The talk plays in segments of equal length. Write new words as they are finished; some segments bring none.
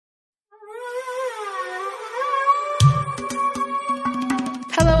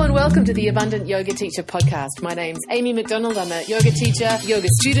Welcome to the Abundant Yoga Teacher podcast. My name's Amy McDonald. I'm a yoga teacher, yoga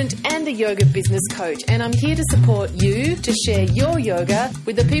student, and a yoga business coach. And I'm here to support you to share your yoga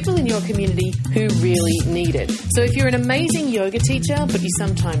with the people in your community who really need it. So if you're an amazing yoga teacher, but you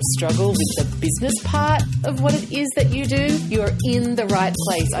sometimes struggle with the business part of what it is that you do, you're in the right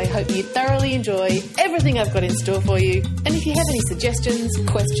place. I hope you thoroughly enjoy everything I've got in store for you. And if you have any suggestions,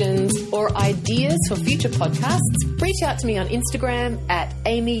 questions, or ideas for future podcasts, reach out to me on Instagram at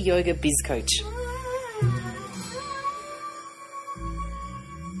Amy Yoga Biz Coach.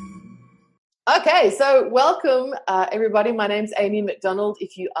 Okay, so welcome everybody. My name's Amy McDonald.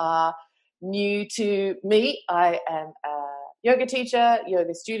 If you are new to me, I am a yoga teacher,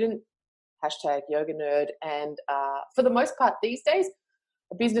 yoga student, hashtag yoga nerd, and for the most part these days,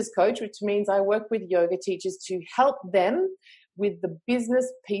 a business coach, which means I work with yoga teachers to help them with the business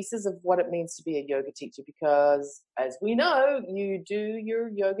pieces of what it means to be a yoga teacher, because as we know, you do your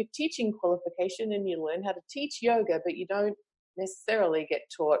yoga teaching qualification and you learn how to teach yoga, but you don't necessarily get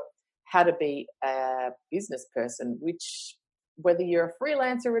taught how to be a business person, which whether you're a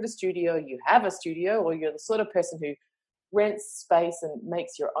freelancer at a studio, you have a studio, or you're the sort of person who rents space and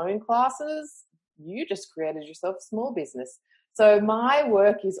makes your own classes, you just created yourself a small business. So my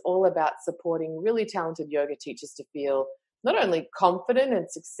work is all about supporting really talented yoga teachers to feel not only confident and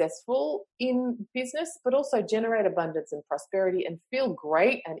successful in business, but also generate abundance and prosperity and feel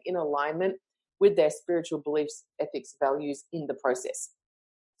great and in alignment with their spiritual beliefs, ethics, values in the process.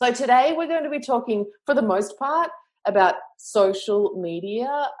 So today we're going to be talking, for the most part, about social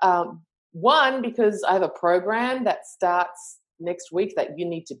media. One, because I have a program that starts next week that you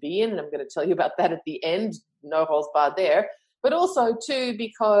need to be in, and I'm going to tell you about that at the end, no holds barred there. But also, too,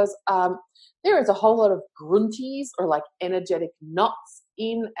 because there is a whole lot of grunties or like energetic knots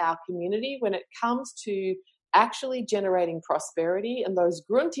in our community when it comes to actually generating prosperity. And those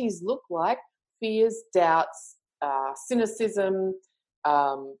grunties look like fears, doubts, cynicism,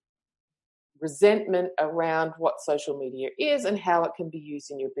 resentment around what social media is and how it can be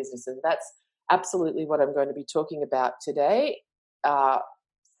used in your business. And that's absolutely what I'm going to be talking about today.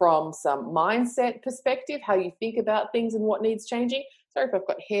 From some mindset perspective, how you think about things and what needs changing. Sorry if I've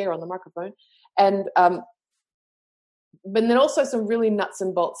got hair on the microphone. And but then also some really nuts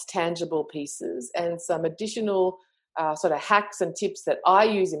and bolts tangible pieces and some additional sort of hacks and tips that I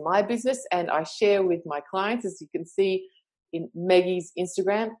use in my business and I share with my clients, as you can see in Maggie's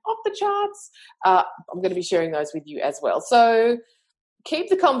Instagram, off the charts. I'm going to be sharing those with you as well. So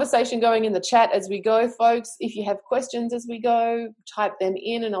keep the conversation going in the chat as we go, folks. If you have questions as we go, type them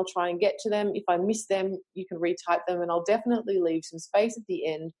in and I'll try and get to them. If I miss them, you can retype them and I'll definitely leave some space at the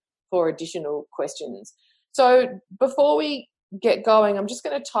end for additional questions. So before we get going, I'm just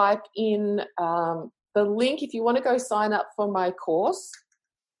going to type in the link if you want to go sign up for my course.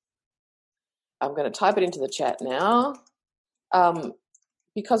 I'm going to type it into the chat now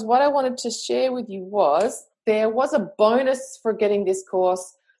because what I wanted to share with you was there was a bonus for getting this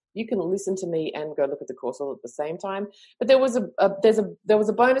course. You can listen to me and go look at the course all at the same time. But there was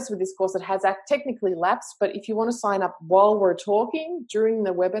a bonus with this course that has technically lapsed. But if you want to sign up while we're talking during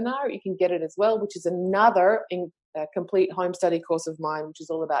the webinar, you can get it as well, which is another complete home study course of mine, which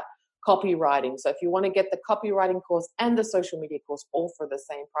is all about copywriting. So if you want to get the copywriting course and the social media course all for the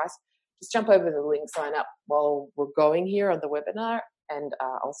same price, just jump over the link, sign up while we're going here on the webinar, and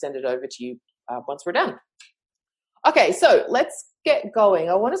I'll send it over to you once we're done. Okay, so let's get going.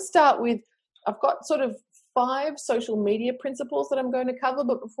 I want to start with, I've got sort of 5 social media principles that I'm going to cover,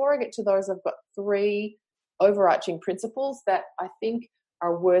 but before I get to those, I've got 3 overarching principles that I think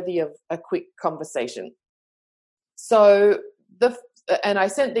are worthy of a quick conversation. So, and I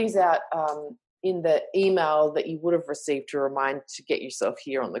sent these out in the email that you would have received to remind to get yourself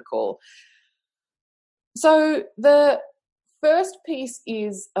here on the call. So the first piece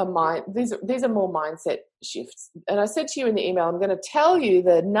is these are more mindset shifts. And I said to you in the email, I'm going to tell you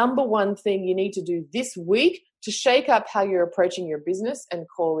the number one thing you need to do this week to shake up how you're approaching your business and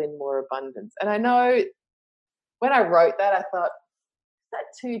call in more abundance. And I know when I wrote that, I thought, is that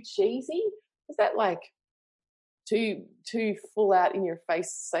too cheesy? Is that like too full out in your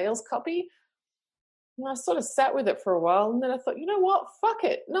face sales copy? And I sort of sat with it for a while, and then I thought, you know what? Fuck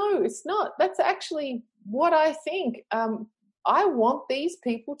it. No, it's not. That's actually what I think. I want these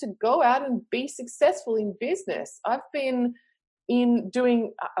people to go out and be successful in business. I've been in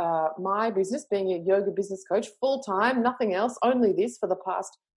doing my business, being a yoga business coach full-time, nothing else, only this for the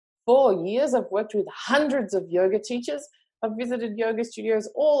past 4 years. I've worked with hundreds of yoga teachers. I've visited yoga studios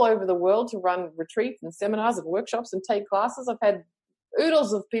all over the world to run retreats and seminars and workshops and take classes. I've had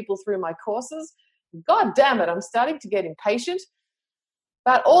oodles of people through my courses. God damn it, I'm starting to get impatient.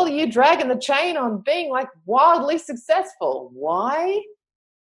 about all of you dragging the chain on being like wildly successful. Why?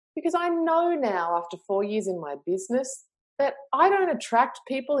 Because I know now, after 4 years in my business, that I don't attract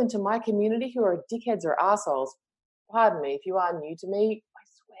people into my community who are dickheads or assholes. Pardon me, if you are new to me, I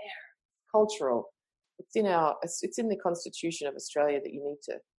swear, cultural. It's in the Constitution of Australia that you need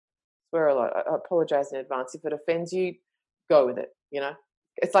to swear a lot. I apologize in advance if it offends you. Go with it.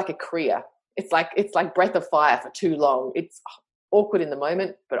 It's like a kriya. It's like breath of fire for too long. It's awkward in the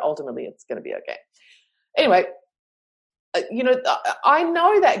moment, but ultimately it's going to be okay. Anyway, I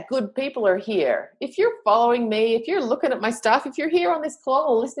know that good people are here. If you're following me, if you're looking at my stuff, if you're here on this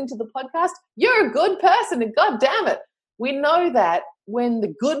call or listening to the podcast, you're a good person, and God damn it, we know that when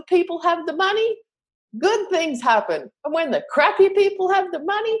the good people have the money, good things happen. And when the crappy people have the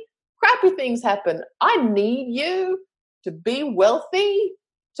money, crappy things happen. I need you to be wealthy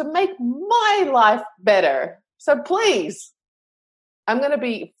to make my life better. So please, I'm going to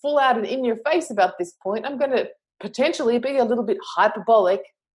be full out and in your face about this point. I'm going to potentially be a little bit hyperbolic.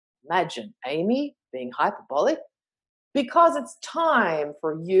 Imagine Amy being hyperbolic, because it's time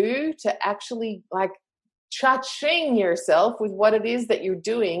for you to actually cha-ching yourself with what it is that you're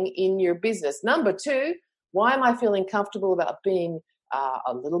doing in your business. Number two, why am I feeling comfortable about being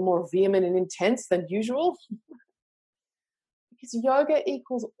a little more vehement and intense than usual? Because yoga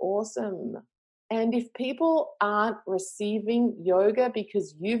equals awesome. And if people aren't receiving yoga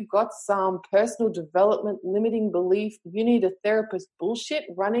because you've got some personal development limiting belief, you need a therapist bullshit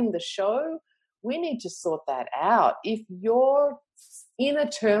running the show, we need to sort that out. If your inner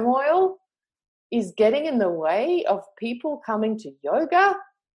turmoil is getting in the way of people coming to yoga,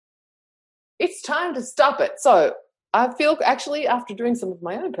 it's time to stop it. So I feel, actually, after doing some of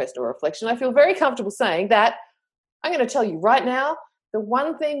my own personal reflection, I feel very comfortable saying that I'm going to tell you right now, the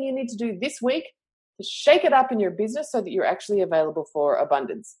one thing you need to do this week to shake it up in your business so that you're actually available for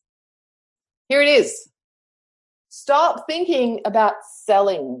abundance. Here it is. Stop thinking about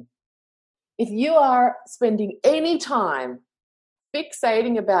selling. If you are spending any time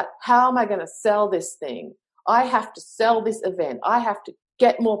fixating about how am I going to sell this thing, I have to sell this event, I have to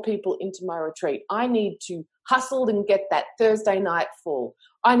get more people into my retreat, I need to hustle and get that Thursday night full,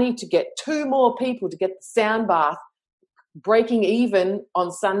 I need to get 2 more people to get the sound bath breaking even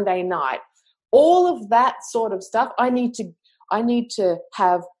on Sunday night, all of that sort of stuff. I need to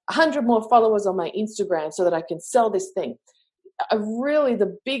have 100 more followers on my Instagram so that I can sell this thing. Really,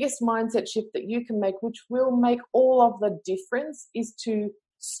 the biggest mindset shift that you can make, which will make all of the difference, is to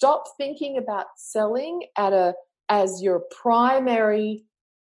stop thinking about selling as your primary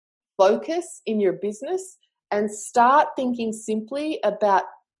focus in your business and start thinking simply about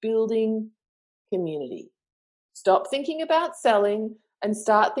building community. Stop thinking about selling and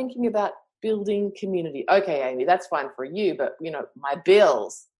start thinking about building community. Okay, Amy, that's fine for you, but my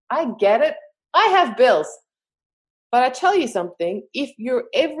bills. I get it. I have bills. But I tell you something, if you're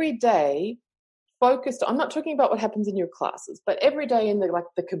every day focused, I'm not talking about what happens in your classes, but every day in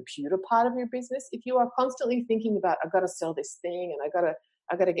the computer part of your business, if you are constantly thinking about, I've got to sell this thing and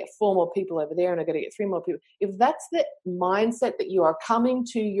I got to get 4 more people over there and I got to get 3 more people. If that's the mindset that you are coming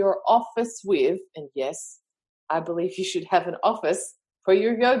to your office with, and yes, I believe you should have an office for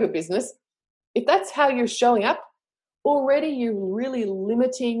your yoga business. If that's how you're showing up, already you're really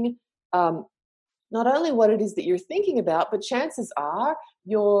limiting not only what it is that you're thinking about, but chances are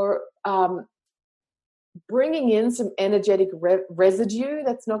you're bringing in some energetic residue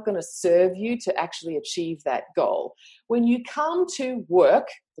that's not going to serve you to actually achieve that goal. When you come to work,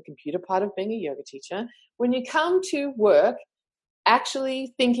 the computer part of being a yoga teacher, when you come to work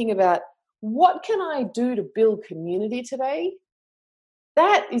actually thinking about, what can I do to build community today?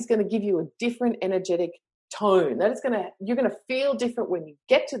 That is going to give you a different energetic tone. You're going to feel different when you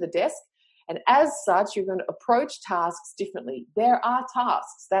get to the desk. And as such, you're going to approach tasks differently. There are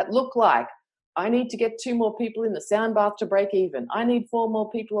tasks that look like, I need to get 2 more people in the sound bath to break even. I need 4 more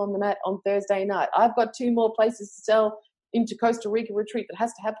people on the mat on Thursday night. I've got 2 more places to sell into Costa Rica retreat that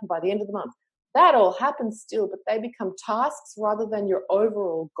has to happen by the end of the month. That all happens still, but they become tasks rather than your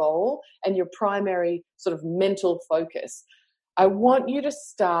overall goal and your primary sort of mental focus. I want you to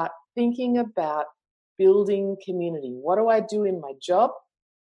start thinking about building community. What do I do in my job?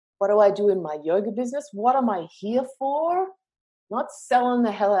 What do I do in my yoga business? What am I here for? Not selling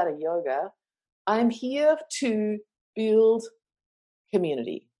the hell out of yoga. I'm here to build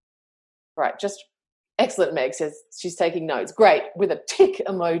community. Right, just excellent. Meg says she's taking notes. Great, with a tick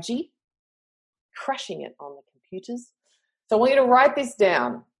emoji. Crushing it on the computers. So I want you to write this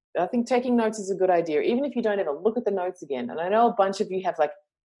down. I think taking notes is a good idea, even if you don't ever look at the notes again. And I know a bunch of you have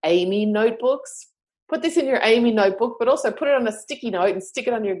Amy notebooks. Put this in your Amy notebook, but also put it on a sticky note and stick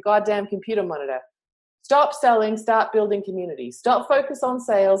it on your goddamn computer monitor. Stop selling, start building community. Stop focus on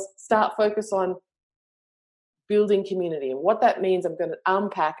sales, start focus on building community. And what that means, I'm going to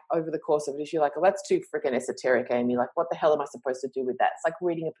unpack over the course of it. If you're like, oh, that's too freaking esoteric, Amy, like, what the hell am I supposed to do with that? It's like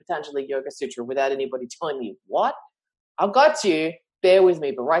reading a Patanjali Yoga Sutra without anybody telling me what. I've got you. Bear with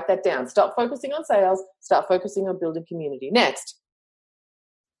me, but write that down. Stop focusing on sales. Start focusing on building community. Next.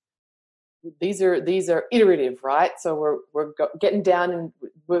 These are iterative, right? So we're getting down and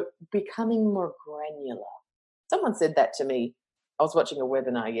we're becoming more granular. Someone said that to me. I was watching a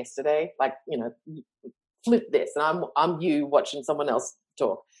webinar yesterday, like, flip this, and I'm you watching someone else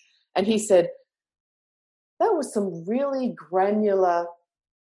talk. And he said, that was some really granular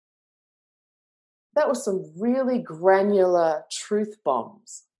truth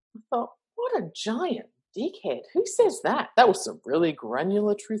bombs. I thought, what a giant dickhead. Who says that? That was some really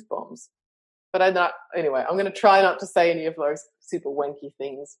granular truth bombs. But anyway, I'm going to try not to say any of those super wanky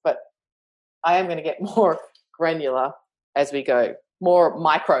things, but I am going to get more granular as we go, more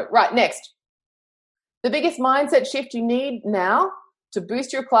micro. Right, next. The biggest mindset shift you need now to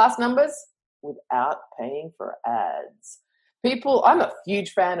boost your class numbers without paying for ads. I'm a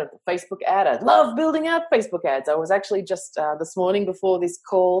huge fan of the Facebook ad. I love building out Facebook ads. I was actually just this morning before this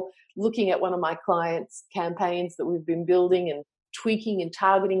call looking at one of my clients' campaigns that we've been building and tweaking and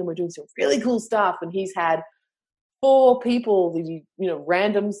targeting, and we're doing some really cool stuff. And he's had 4 people,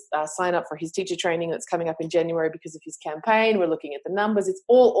 randoms sign up for his teacher training that's coming up in January because of his campaign. We're looking at the numbers. It's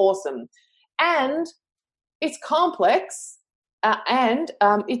all awesome. And it's complex, and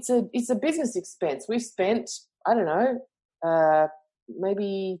it's a business expense. We've spent, I don't know,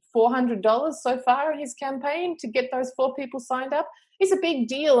 maybe $400 so far in his campaign to get those 4 people signed up. It's a big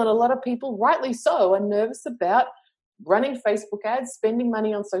deal, and a lot of people, rightly so, are nervous about running Facebook ads, spending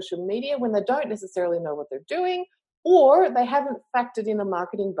money on social media when they don't necessarily know what they're doing, or they haven't factored in a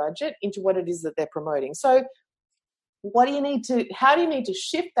marketing budget into what it is that they're promoting. So how do you need to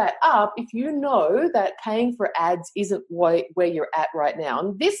shift that up if you know that paying for ads isn't where you're at right now?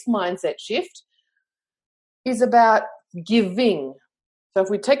 And this mindset shift is about giving. So if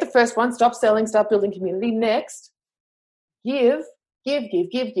we take the first one, stop selling, start building community. Next, give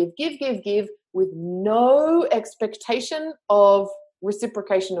with no expectation of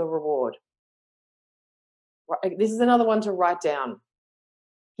reciprocation or reward. This is another one to write down.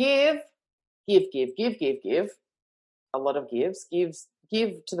 Give. A lot of gives. Give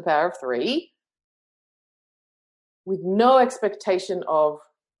to the power of 3 with no expectation of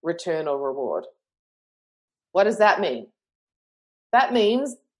return or reward. What does that mean? That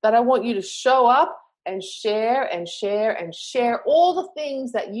means that I want you to show up and share all the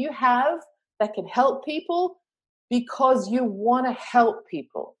things that you have that can help people because you want to help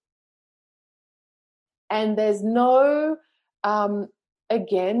people. And there's no,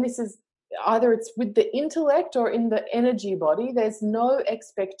 again, this is either it's with the intellect or in the energy body, there's no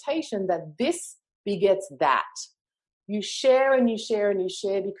expectation that this begets that. You share and you share and you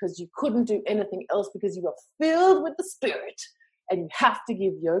share because you couldn't do anything else, because you are filled with the spirit and you have to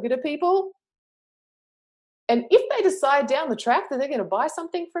give yoga to people. And if they decide down the track that they're going to buy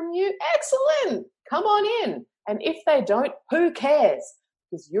something from you, excellent, come on in. And if they don't, who cares?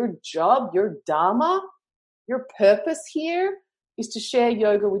 Because your job, your dharma, your purpose here is to share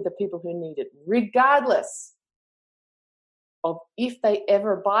yoga with the people who need it, regardless of if they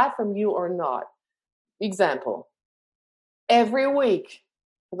ever buy from you or not. Example, every week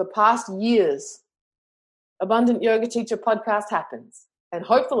for the past years, Abundant Yoga Teacher podcast happens. And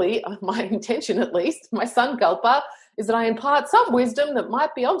hopefully, my intention at least, my sankalpa, is that I impart some wisdom that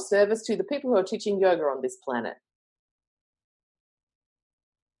might be of service to the people who are teaching yoga on this planet.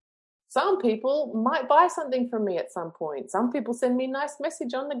 Some people might buy something from me at some point. Some people send me a nice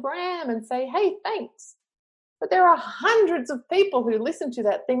message on the gram and say, hey, thanks. But there are hundreds of people who listen to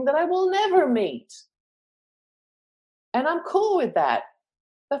that thing that I will never meet. And I'm cool with that.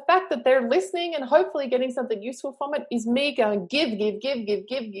 The fact that they're listening and hopefully getting something useful from it is me going give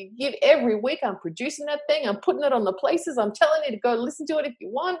every week. I'm producing that thing. I'm putting it on the places. I'm telling you to go listen to it if you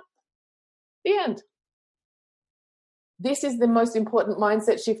want. The end. This is the most important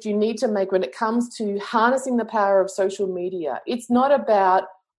mindset shift you need to make when it comes to harnessing the power of social media. It's not about,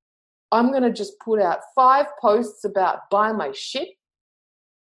 I'm going to just put out 5 posts about buy my shit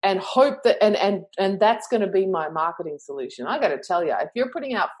and hope that, and that's going to be my marketing solution. I got to tell you, if you're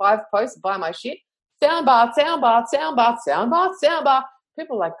putting out 5 posts, buy my shit, soundbar,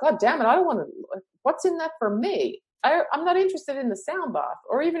 people are like, God damn it, I don't want to, what's in that for me? I'm not interested in the sound bath,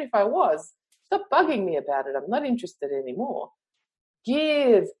 or even if I was, stop bugging me about it. I'm not interested anymore.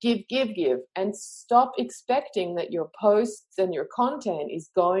 Give, and stop expecting that your posts and your content is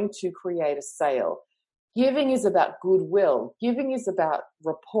going to create a sale. Giving is about goodwill. Giving is about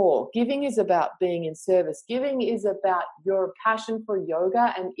rapport. Giving is about being in service. Giving is about your passion for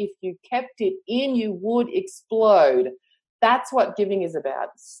yoga, and if you kept it in, you would explode. That's what giving is about.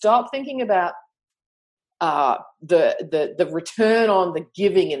 Stop thinking about the return on the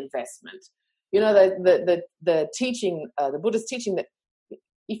giving investment. You know, the teaching, the Buddha's teaching that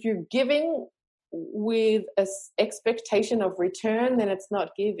if you're giving with an expectation of return, then it's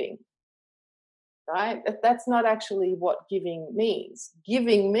not giving, right? That's not actually what giving means.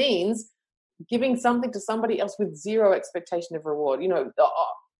 Giving means giving something to somebody else with zero expectation of reward. You know,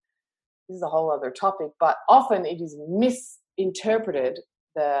 this is a whole other topic, but often it is misinterpreted,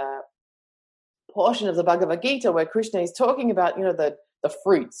 the portion of the Bhagavad Gita where Krishna is talking about, you know, the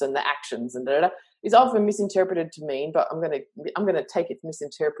fruits and the actions and is often misinterpreted to mean, but I'm going to take its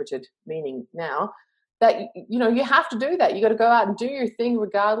misinterpreted meaning now, that, you know, you have to do that. You got to go out and do your thing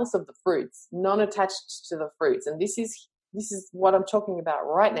regardless of the fruits, non-attached to the fruits. And this is what I'm talking about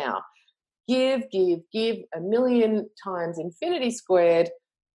right now. Give a million times infinity squared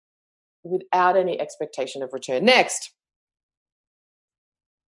without any expectation of return. Next,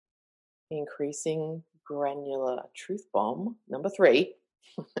 increasing granular truth bomb. Number 3.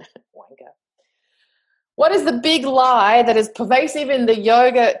 Wanker. What is the big lie that is pervasive in the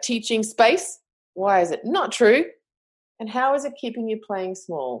yoga teaching space? Why is it not true? And how is it keeping you playing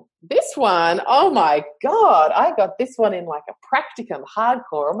small? This one, oh my God, I got this one in like a practicum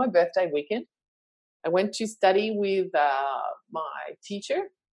hardcore on my birthday weekend. I went to study with my teacher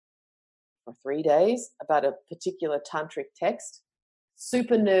for 3 days about a particular tantric text.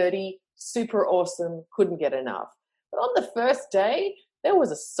 Super nerdy, super awesome, couldn't get enough. But on the first day, there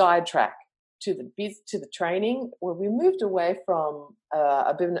was a sidetrack to the training where we moved away from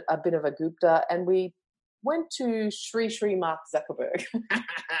a bit of a Gupta, and we went to Sri Mark Zuckerberg.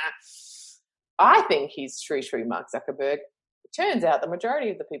 I think he's Sri Mark Zuckerberg. It turns out the majority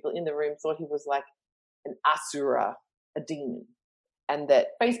of the people in the room thought he was like an asura, a demon, and that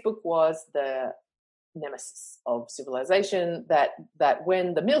Facebook was the nemesis of civilization, that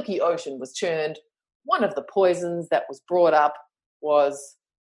when the Milky Ocean was churned, one of the poisons that was brought up was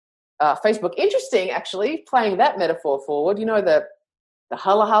Facebook. Interesting, actually, playing that metaphor forward. You know, the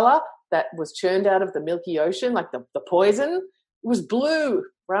hala hala that was churned out of the Milky Ocean, like the poison, was blue,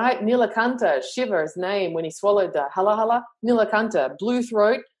 right? Nilakanta, Shiva's name when he swallowed the hala hala. Nilakanta, blue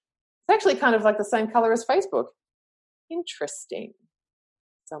throat. It's actually kind of like the same color as Facebook. Interesting.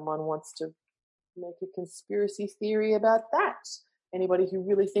 Someone wants to make a conspiracy theory about that. Anybody who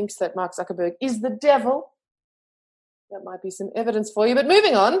really thinks that Mark Zuckerberg is the devil, that might be some evidence for you. But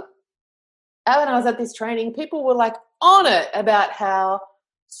moving on, when I was at this training, people were like on it about how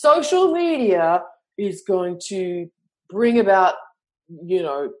social media is going to bring about, you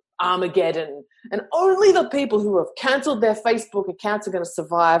know, Armageddon, and only the people who have cancelled their Facebook accounts are going to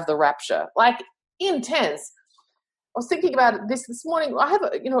survive the rapture. Like, intense. I was thinking about this morning. I have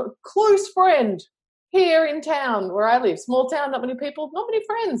a close friend here in town where I live. Small town, not many people, not many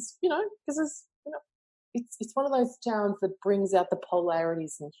friends, because it's one of those towns that brings out the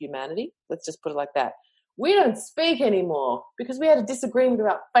polarities in humanity. Let's just put it like that. We don't speak anymore because we had a disagreement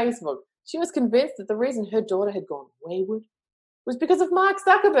about Facebook. She was convinced that the reason her daughter had gone wayward was because of Mark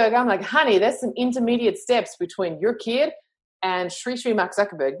Zuckerberg. I'm like, honey, there's some intermediate steps between your kid and Sri Mark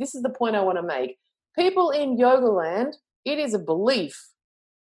Zuckerberg. This is the point I want to make. People in yoga land, it is a belief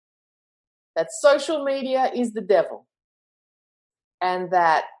that social media is the devil and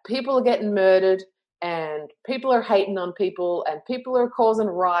that people are getting murdered and people are hating on people and people are causing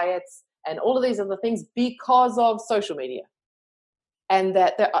riots and all of these other things because of social media. And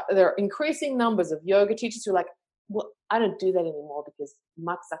that there are increasing numbers of yoga teachers who are like, well, I don't do that anymore because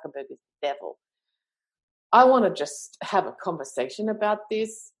Mark Zuckerberg is the devil. I want to just have a conversation about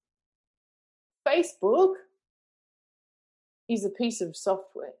this. Facebook is a piece of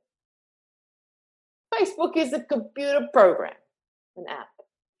software. Facebook is a computer program, an app, if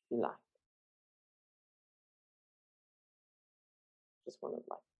you like. Just want to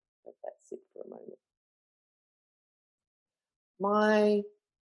let that sit for a moment.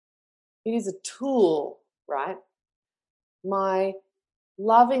 It is a tool, right? My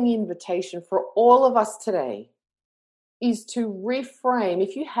loving invitation for all of us today is to reframe.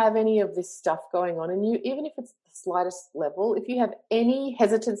 If you have any of this stuff going on and you, even if it's the slightest level, if you have any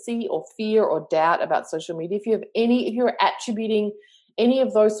hesitancy or fear or doubt about social media, if you're attributing any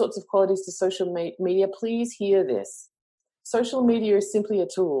of those sorts of qualities to social media, please hear this. Social media is simply a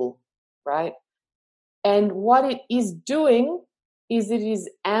tool, right? And what it is doing is it is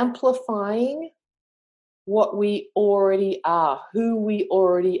amplifying what we already are, who we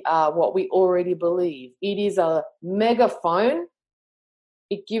already are, what we already believe. It is a megaphone.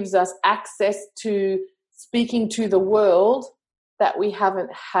 It gives us access to speaking to the world that we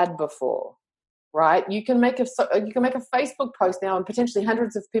haven't had before, right? You can make a Facebook post now and potentially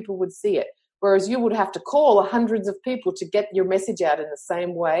hundreds of people would see it, whereas you would have to call hundreds of people to get your message out in the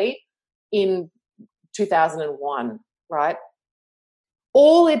same way in 2001, right?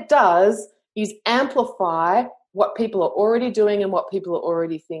 All it does is amplify what people are already doing and what people are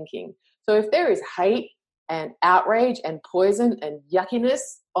already thinking. So if there is hate and outrage and poison and yuckiness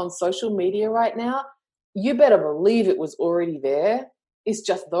on social media right now, you better believe it was already there. It's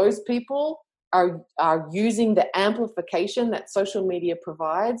just those people are using the amplification that social media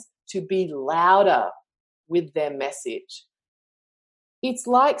provides to be louder with their message. It's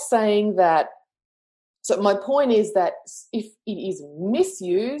like saying that, so my point is that if it is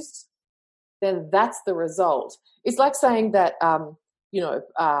misused, then that's the result. It's like saying that,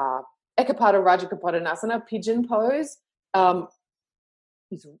 Ekapada Rajakapadasana, pigeon pose,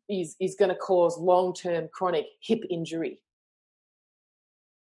 is going to cause long-term chronic hip injury.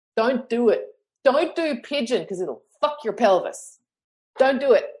 Don't do it. Don't do pigeon because it'll fuck your pelvis. Don't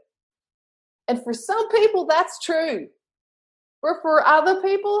do it. And for some people, that's true. But for other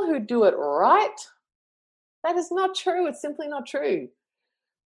people who do it right, that is not true. It's simply not true.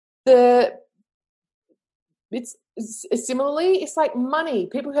 Similarly, it's like money.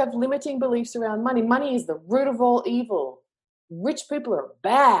 People who have limiting beliefs around money. Money is the root of all evil. Rich people are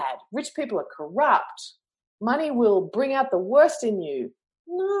bad. Rich people are corrupt. Money will bring out the worst in you.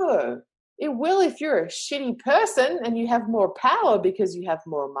 No, it will if you're a shitty person and you have more power because you have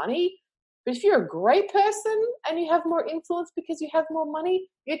more money. But if you're a great person and you have more influence because you have more money,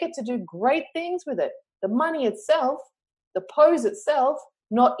 you get to do great things with it. The money itself, the pose itself,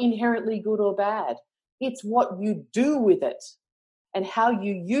 not inherently good or bad. It's what you do with it and how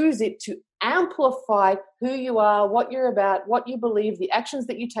you use it to amplify who you are, what you're about, what you believe, the actions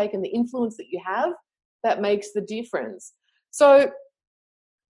that you take and the influence that you have that makes the difference. So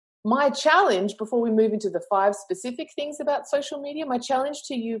my challenge, before we move into the 5 specific things about social media, my challenge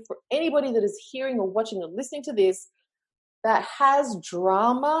to you, for anybody that is hearing or watching or listening to this that has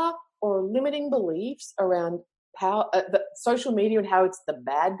drama or limiting beliefs around how the social media and how it's the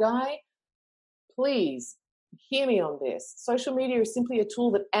bad guy, please hear me on this. Social media is simply a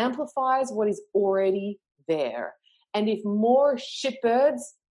tool that amplifies what is already there. And if more shitbirds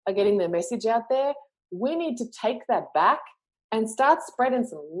are getting their message out there, we need to take that back and start spreading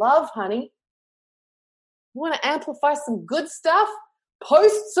some love, honey. You want to amplify some good stuff?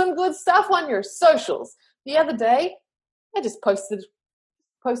 Post some good stuff on your socials. The other day, I just posted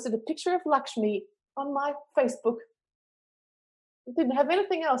a picture of Lakshmi on my Facebook. I didn't have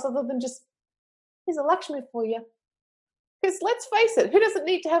anything else other than just, here's a Lakshmi for you. Because let's face it, who doesn't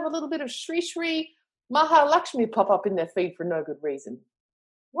need to have a little bit of Shri Shri Mahalakshmi pop up in their feed for no good reason?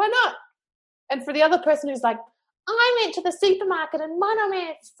 Why not? And for the other person who's like, I went to the supermarket and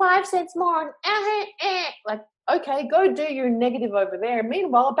it's 5 cents more. Like, okay, go do your negative over there.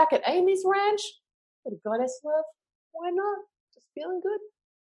 Meanwhile, back at Amy's ranch, bit of goddess love. Why not? Just feeling good.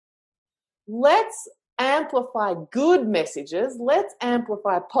 Let's amplify good messages. Let's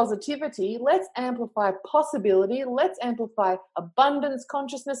amplify positivity. Let's amplify possibility. Let's amplify abundance,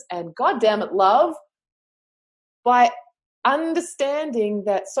 consciousness, and goddamn it, love by understanding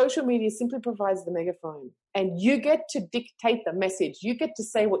that social media simply provides the megaphone and you get to dictate the message. You get to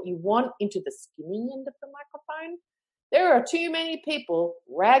say what you want into the skinny end of the microphone. There are too many people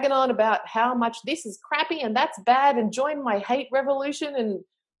ragging on about how much this is crappy and that's bad and join my hate revolution and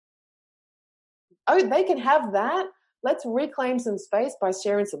they can have that. Let's reclaim some space by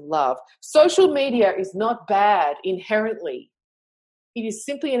sharing some love. Social media is not bad inherently. It is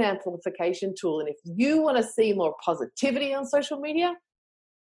simply an amplification tool. And if you want to see more positivity on social media,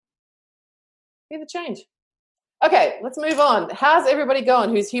 be the change. Okay, let's move on. How's everybody going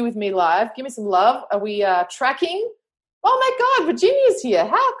who's here with me live? Give me some love. Are we tracking? Oh my God, Virginia's here.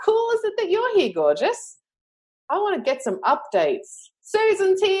 How cool is it that you're here, gorgeous? I want to get some updates.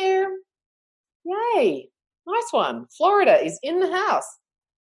 Susan's here. Yay, nice one. Florida is in the house.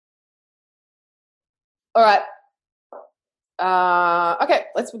 All right. Okay,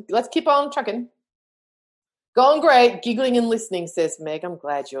 let's keep on trucking. Going great, giggling and listening, says Meg. I'm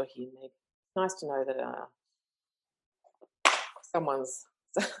glad you're here, Meg. Nice to know that someone's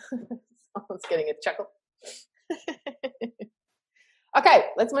getting a chuckle. Okay,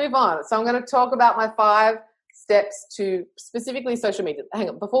 let's move on. So I'm going to talk about my 5 steps to specifically social media. Hang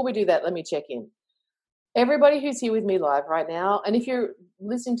on, before we do that, let me check in. everybody who's here with me live right now, and if you're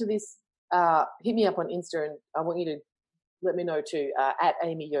listening to this, hit me up on Insta, and I want you to let me know too, at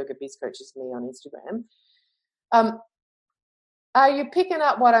Amy Yoga Biz Coach is me on Instagram. Are you picking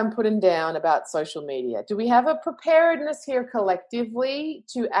up what I'm putting down about social media? Do we have a preparedness here collectively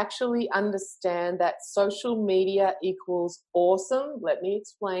to actually understand that social media equals awesome? Let me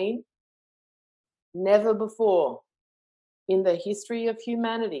explain. Never before in the history of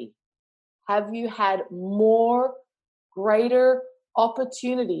humanity have you had more greater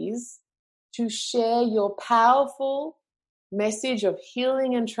opportunities to share your powerful message of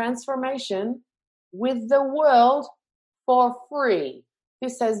healing and transformation with the world for free.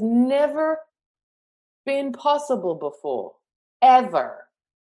 This has never been possible before, ever.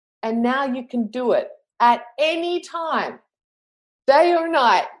 And now you can do it at any time, day or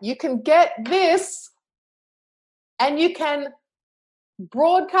night. You can get this and you can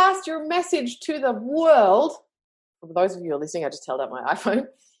broadcast your message to the world. For those of you who are listening, I just held up my iPhone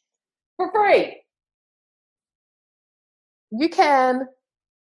for free. You can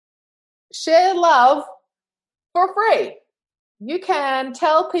share love for free. You can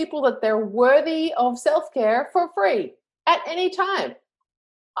tell people that they're worthy of self-care for free at any time.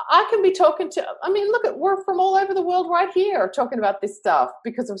 I can be talking to, look, we're from all over the world right here talking about this stuff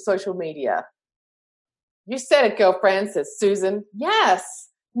because of social media. You said it, girlfriend, says Susan. Yes,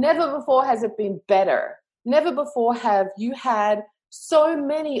 never before has it been better. Never before have you had so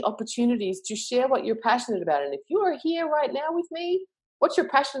many opportunities to share what you're passionate about. And if you are here right now with me, what you're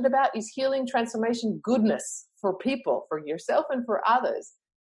passionate about is healing, transformation, goodness for people, for yourself and for others.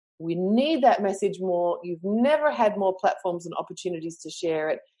 We need that message more. You've never had more platforms and opportunities to share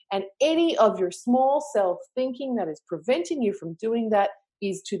it. And any of your small self thinking that is preventing you from doing that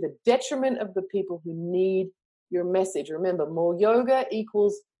is to the detriment of the people who need your message. Remember, more yoga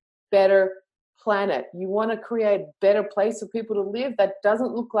equals better planet. You want to create a better place for people to live that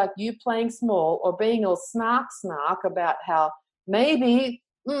doesn't look like you playing small or being all snark about how maybe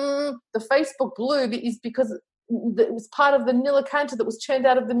the Facebook blue is because it was part of the Nilakanta that was churned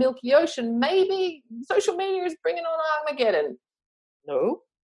out of the Milky Ocean. Maybe social media is bringing on Armageddon. No.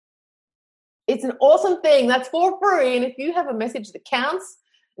 It's an awesome thing that's for free. And if you have a message that counts,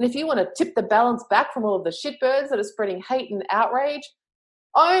 and if you want to tip the balance back from all of the shitbirds that are spreading hate and outrage,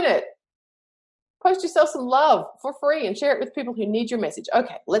 own it. Post yourself some love for free and share it with people who need your message.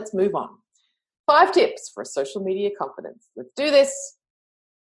 Okay, let's move on. 5 tips for social media confidence. Let's do this.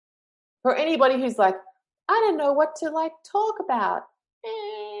 For anybody who's like, I don't know what to talk about.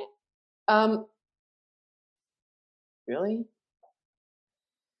 Really?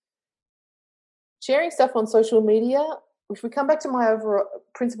 Sharing stuff on social media, if we come back to my overall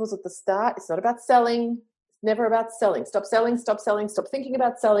principles at the start, it's not about selling. It's never about selling. Stop selling, stop selling, stop thinking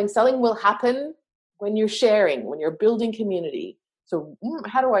about selling. Selling will happen when you're sharing, when you're building community. So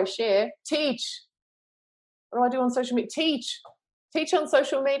how do I share? Teach. What do I do on social media? Teach. Teach on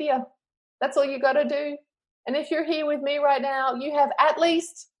social media. That's all you got to do. And if you're here with me right now, you have at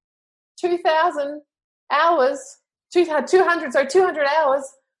least 200 hours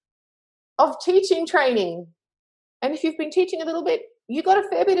of teaching training. And if you've been teaching a little bit, you got a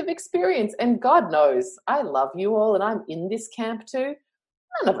fair bit of experience. And God knows, I love you all and I'm in this camp too.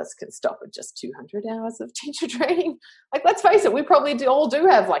 None of us can stop at just 200 hours of teacher training. Let's face it, we probably all do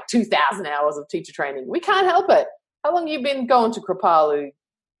have 2,000 hours of teacher training. We can't help it. How long have you been going to Kripalu,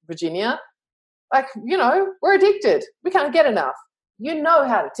 Virginia? We're addicted. We can't get enough. You know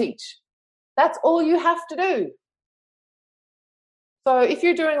how to teach. That's all you have to do. So if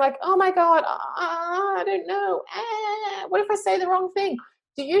you're doing oh my God, I don't know. What if I say the wrong thing?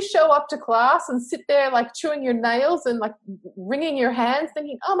 Do you show up to class and sit there chewing your nails and wringing your hands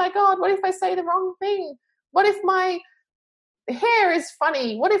thinking, oh my God, what if I say the wrong thing? What if my hair is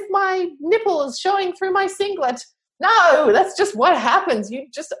funny? What if my nipple is showing through my singlet? No, that's just what happens.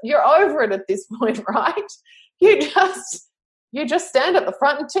 You're over it at this point, right? You just stand at the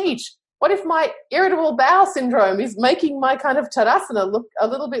front and teach. What if my irritable bowel syndrome is making my kind of Tadasana look a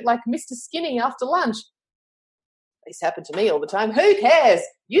little bit like Mr. Skinny after lunch? This happens to me all the time. Who cares?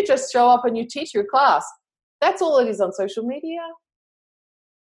 You just show up and you teach your class. That's all it is on social media.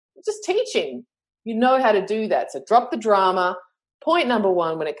 Just teaching. You know how to do that. So drop the drama. Point number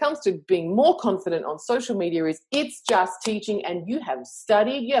 1, when it comes to being more confident on social media, is it's just teaching, and you have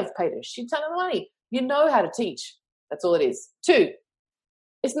studied, you have paid a shit ton of money. You know how to teach. That's all it is. 2,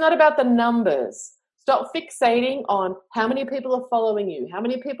 it's not about the numbers. Stop fixating on how many people are following you, how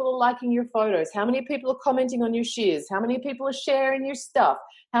many people are liking your photos, how many people are commenting on your shares, how many people are sharing your stuff,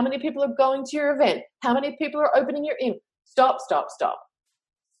 how many people are going to your event, how many people are opening your email. Stop.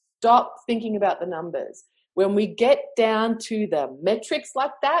 Stop thinking about the numbers. When we get down to the metrics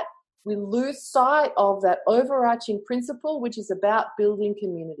like that, we lose sight of that overarching principle, which is about building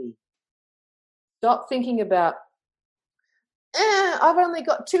community. Stop thinking about, I've only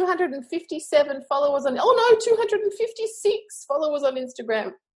got 257 followers on, 256 followers on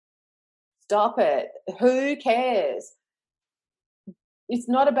Instagram. Stop it. Who cares? It's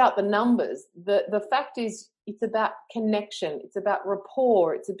not about the numbers. The fact is, it's about connection. It's about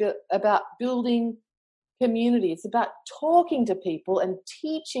rapport. It's about building community. It's about talking to people and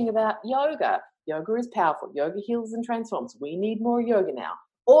teaching about yoga. Yoga is powerful. Yoga heals and transforms. We need more yoga now.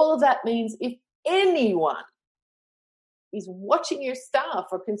 All of that means if anyone is watching your stuff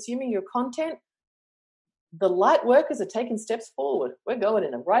or consuming your content, the light workers are taking steps forward. We're going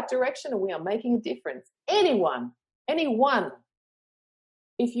in the right direction and we are making a difference. Anyone.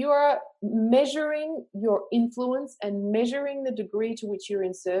 If you are measuring your influence and measuring the degree to which you're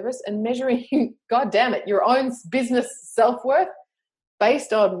in service and measuring, God damn it, your own business self-worth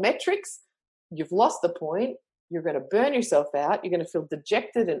based on metrics, you've lost the point. You're going to burn yourself out. You're going to feel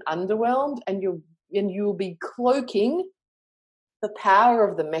dejected and underwhelmed, and you'll be cloaking the power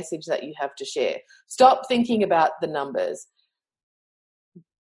of the message that you have to share. Stop thinking about the numbers.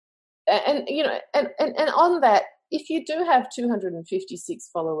 And on that, if you do have 256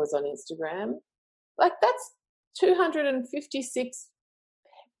 followers on Instagram, like that's 256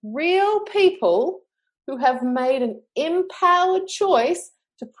 real people who have made an empowered choice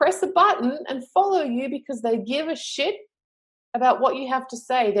to press a button and follow you because they give a shit about what you have to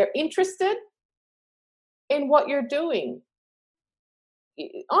say. They're interested in what you're doing.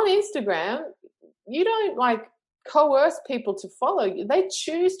 On Instagram, you don't like coerce people to follow you. They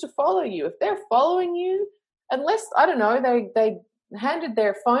choose to follow you. If they're following you, unless, I don't know, they handed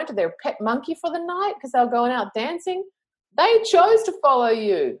their phone to their pet monkey for the night because they were going out dancing, they chose to follow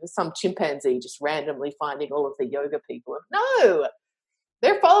you. Some chimpanzee just randomly finding all of the yoga people. No,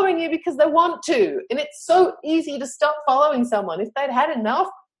 they're following you because they want to. And it's so easy to stop following someone. If they'd had enough,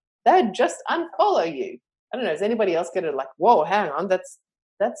 they'd just unfollow you. I don't know, is anybody else going to like, whoa, hang on, that's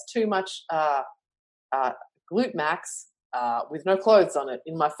too much glute max with no clothes on it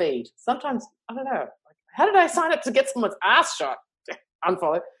in my feed. Sometimes, I don't know, how did I sign up to get someone's ass shot?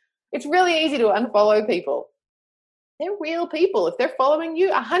 Unfollow. It's really easy to unfollow people. They're real people. If they're following you,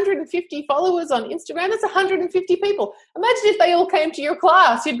 150 followers on Instagram, that's 150 people. Imagine if they all came to your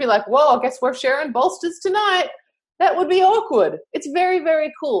class. You'd be like, whoa, I guess we're sharing bolsters tonight. That would be awkward. It's very,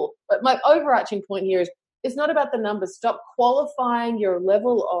 very cool. But my overarching point here is it's not about the numbers. Stop qualifying your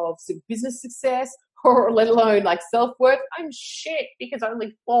level of business success or let alone like self-worth. I'm shit because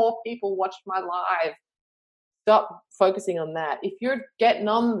only 4 people watched my live. Stop focusing on that. If you're getting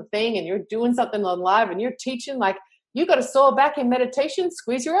on the thing and you're doing something on live and you're teaching, like you got a sore back in meditation,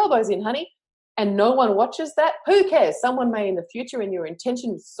 squeeze your elbows in, honey, and no one watches that, who cares? Someone may in the future, and your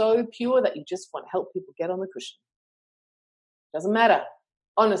intention is so pure that you just want to help people get on the cushion. Doesn't matter.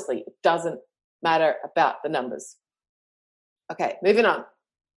 Honestly, it doesn't matter about the numbers. Okay, moving on.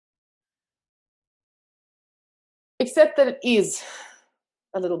 Except that it is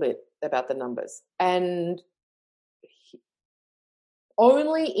a little bit about the numbers, and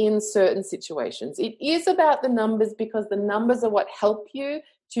only in certain situations. It is about the numbers because the numbers are what help you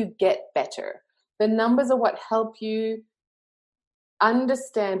to get better. The numbers are what help you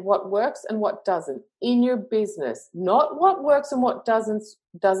understand what works and what doesn't in your business, not what works and what doesn't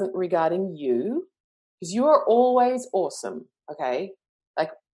regarding you, because you are always awesome, okay?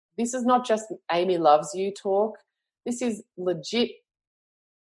 Like, this is not just Amy loves you talk. This is legit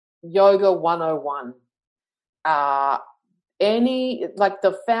yoga 101.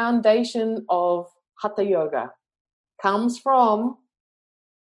 The foundation of Hatha Yoga comes from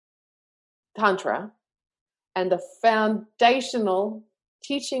Tantra, and the foundational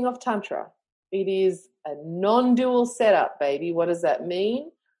teaching of Tantra, it is a non-dual setup, baby. What does that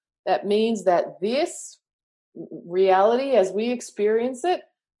mean? That means that this reality as we experience it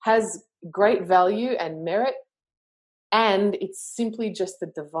has great value and merit, and it's simply just the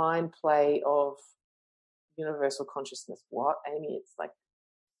divine play of universal consciousness. What, Amy? It's like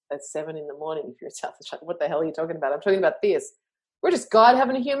at 7 a.m. if you're in South Australia. What the hell are you talking about? I'm talking about this. We're just God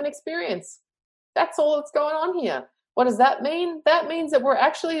having a human experience. That's all that's going on here. What does that mean? That means that we're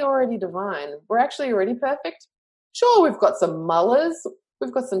actually already divine. We're actually already perfect. Sure, we've got some mullahs.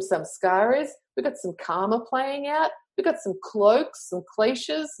 We've got some samskaras. We've got some karma playing out. We've got some cloaks, some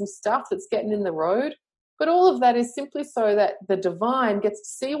kleshas, some stuff that's getting in the road. But all of that is simply so that the divine gets to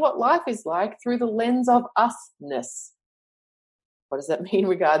see what life is like through the lens of usness. What does that mean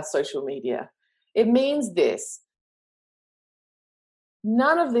regarding social media? It means this.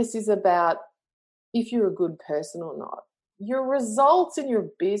 None of this is about if you're a good person or not. Your results in your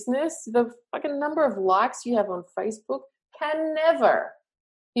business, the fucking number of likes you have on Facebook can never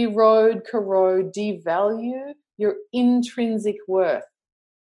erode, corrode, devalue your intrinsic worth.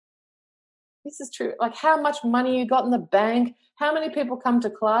 This is true. Like how much money you got in the bank, how many people come to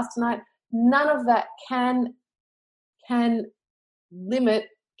class tonight, none of that can limit,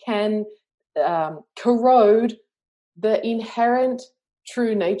 can corrode the inherent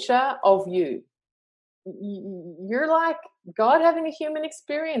true nature of you. You're like God having a human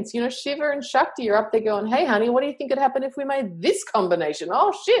experience. You know, Shiva and Shakti are up there going, hey, honey, what do you think would happen if we made this combination?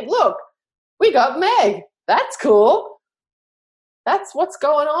 Oh, shit, look, we got Meg. That's cool. That's what's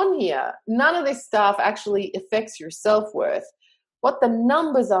going on here. None of this stuff actually affects your self-worth. What the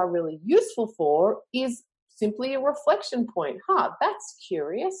numbers are really useful for is simply a reflection point. That's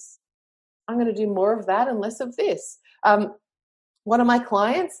curious. I'm going to do more of that and less of this. One of my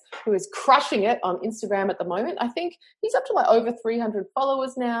clients who is crushing it on Instagram at the moment, I think he's up to like over 300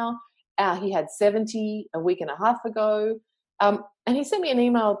 followers now. He had 70 a week and a half ago. And he sent me an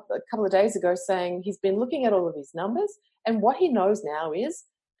email a couple of days ago saying he's been looking at all of his numbers, and what he knows now is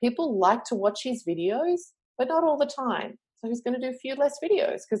people like to watch his videos, but not all the time. So he's going to do a few less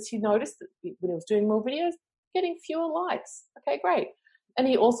videos because he noticed that when he was doing more videos, getting fewer likes. Okay, great. And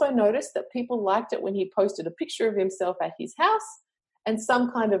he also noticed that people liked it when he posted a picture of himself at his house and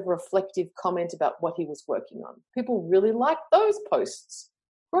some kind of reflective comment about what he was working on. People really liked those posts.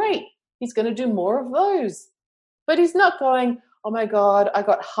 Great. He's going to do more of those. But he's not going, oh my God, I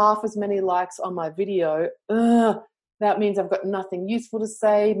got half as many likes on my video. That means I've got nothing useful to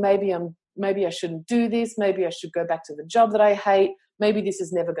say. Maybe I shouldn't do this. Maybe I should go back to the job that I hate. Maybe this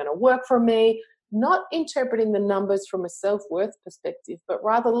is never going to work for me. Not interpreting the numbers from a self-worth perspective, but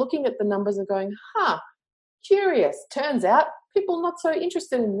rather looking at the numbers and going, curious. Turns out people not so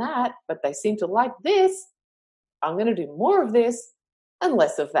interested in that, but they seem to like this. I'm going to do more of this and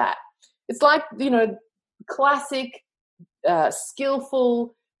less of that. It's like, classic,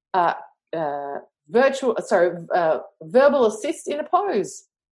 skillful, verbal assist in a pose.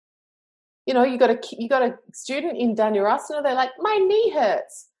 You got a student in Dhanurasana, they're like, my knee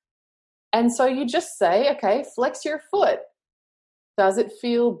hurts. And so you just say, okay, flex your foot. Does it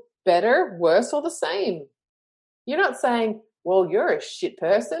feel better, worse, or the same? You're not saying, well, you're a shit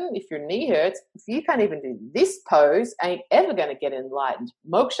person if your knee hurts. If you can't even do this pose, ain't ever going to get enlightened.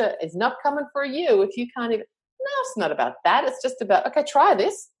 Moksha is not coming for you if you can't even. No, it's not about that. It's just about, okay, try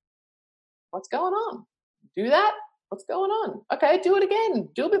this. What's going on? Do that. What's going on? Okay, do it again.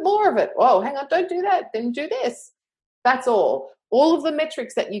 Do a bit more of it. Whoa, hang on, don't do that. Then do this. That's all. All of the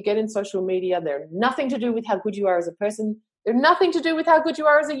metrics that you get in social media, they're nothing to do with how good you are as a person. They're nothing to do with how good you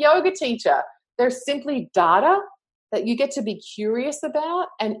are as a yoga teacher. They're simply data that you get to be curious about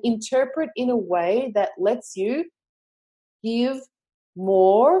and interpret in a way that lets you give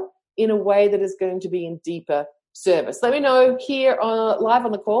more in a way that is going to be in deeper service. Let me know here live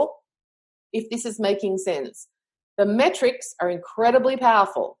on the call if this is making sense. The metrics are incredibly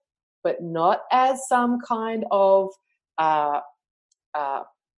powerful, but not as some kind of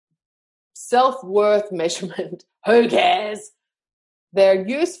self-worth measurement. Who cares? They're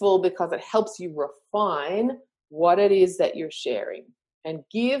useful because it helps you refine what it is that you're sharing and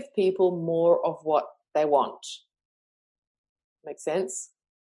give people more of what they want. Make sense?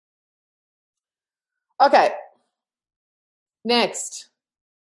 Okay. Next.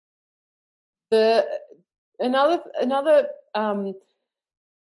 Another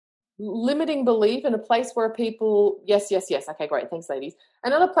limiting belief in a place where people, yes. Okay, great. Thanks, ladies.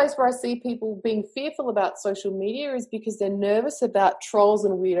 Another place where I see people being fearful about social media is because they're nervous about trolls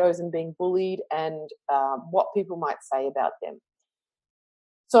and weirdos and being bullied and what people might say about them.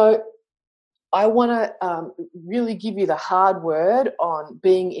 So I want to really give you the hard word on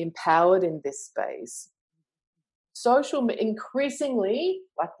being empowered in this space. Increasingly,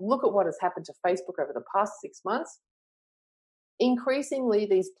 like look at what has happened to Facebook over the past 6 months. Increasingly,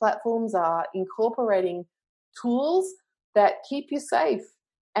 these platforms are incorporating tools that keep you safe,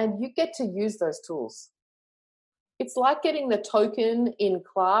 and you get to use those tools. It's like getting the token in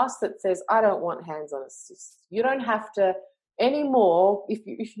class that says, I don't want hands-on assist. You don't have to anymore.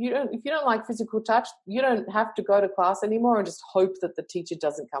 If you don't like physical touch, you don't have to go to class anymore and just hope that the teacher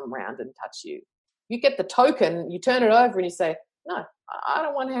doesn't come around and touch you. You get the token, you turn it over and you say, no, I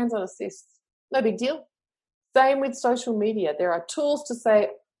don't want hands-on assist. No big deal. Same with social media. There are tools to say,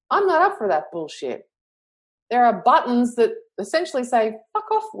 I'm not up for that bullshit. There are buttons that essentially say,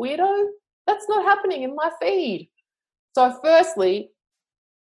 fuck off, weirdo. That's not happening in my feed. So firstly,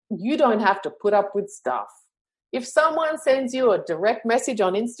 you don't have to put up with stuff. If someone sends you a direct message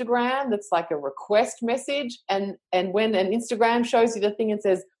on Instagram that's like a request message, and when an Instagram shows you the thing and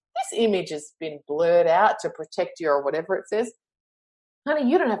says, this image has been blurred out to protect you or whatever it says, honey,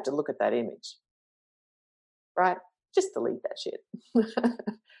 you don't have to look at that image, right? Just delete that shit.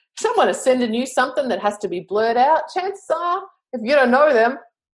 If someone is sending you something that has to be blurred out, chances are, if you don't know them,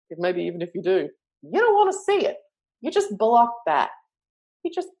 maybe even if you do, you don't want to see it. You just block that.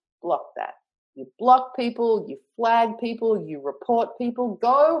 You just block that. You block people, you flag people, you report people.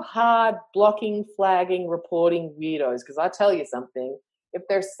 Go hard blocking, flagging, reporting weirdos, because I tell you something, if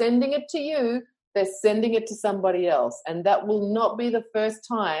they're sending it to you, they're sending it to somebody else. And that will not be the first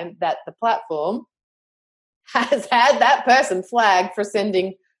time that the platform has had that person flagged for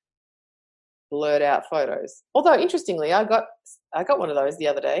sending blurred out photos. Although, interestingly, I got one of those the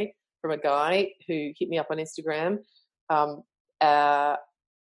other day from a guy who hit me up on Instagram.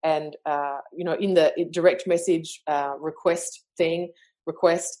 In the direct message request thing,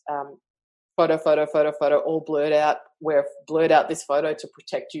 photo, all blurred out. We've blurred out this photo to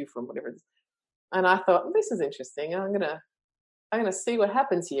protect you from whatever it is. And I thought, this is interesting. I'm gonna see what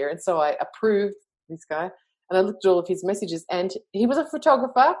happens here. And so I approved this guy, and I looked at all of his messages. And he was a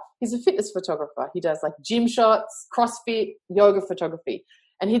photographer. He's a fitness photographer. He does like gym shots, CrossFit, yoga photography.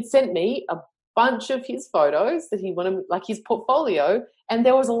 And he'd sent me a bunch of his photos that he wanted, like his portfolio, and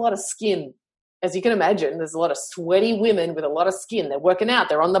there was a lot of skin. As you can imagine, there's a lot of sweaty women with a lot of skin. They're working out,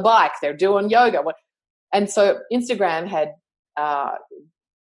 they're on the bike, they're doing yoga. And so Instagram had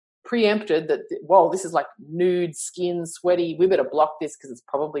preempted that, whoa, this is like nude skin, sweaty, we better block this because it's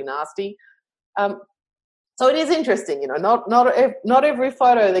probably nasty. So it is interesting, not every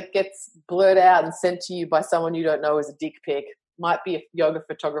photo that gets blurred out and sent to you by someone you don't know is a dick pic. Might be a yoga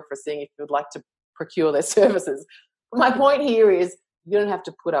photographer seeing if you would like to procure their services. But my point here is you don't have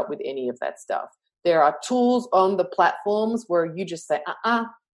to put up with any of that stuff. There are tools on the platforms where you just say,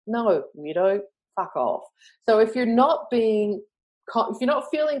 no, weirdo, fuck off. So if you're not feeling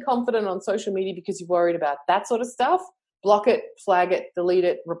confident on social media because you're worried about that sort of stuff, block it, flag it, delete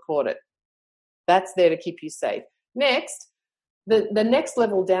it, report it. That's there to keep you safe. Next, the next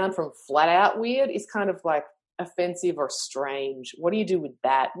level down from flat out weird is kind of like offensive or strange. What do you do with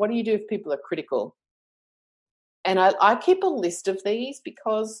that? What do you do if people are critical? And I keep a list of these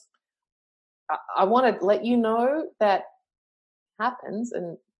because I want to let you know that happens,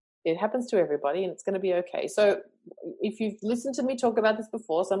 and it happens to everybody, and it's going to be okay. So if you've listened to me talk about this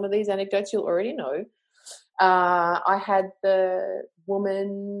before, some of these anecdotes you'll already know. I had the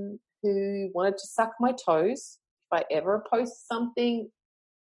woman who wanted to suck my toes. If I ever post something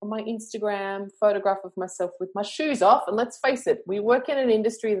on my Instagram, photograph of myself with my shoes off, and let's face it, we work in an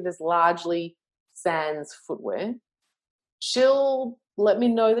industry that is largely sans footwear. She'll let me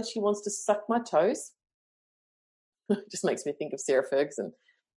know that she wants to suck my toes. It just makes me think of Sarah Ferguson.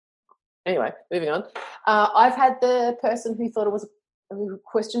 Anyway, moving on. I've had the person who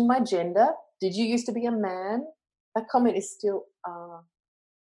questioned my gender. Did you used to be a man? That comment is still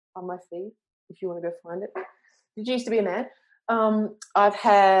on my feed if you want to go find it. Did you used to be a man? I've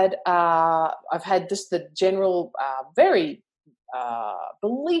had just the general, very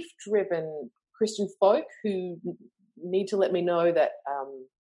belief-driven Christian folk who need to let me know that,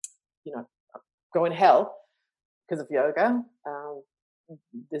 go in hell because of yoga.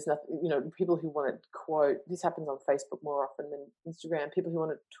 There's nothing, people who want to quote, this happens on Facebook more often than Instagram, people who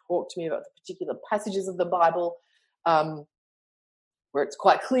want to talk to me about the particular passages of the Bible, where it's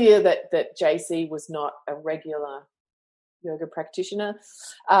quite clear that JC was not a regular yoga practitioner.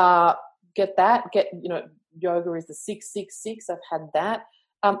 Yoga is the 666. I've had that.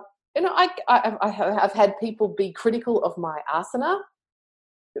 I've had people be critical of my asana,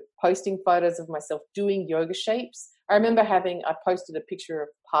 posting photos of myself doing yoga shapes. I remember I posted a picture of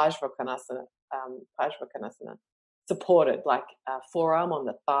Pajvakonasana, supported, like forearm on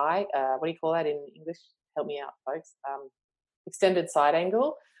the thigh. What do you call that in English? Help me out, folks. Extended side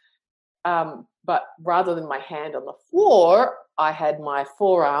angle. But rather than my hand on the floor, I had my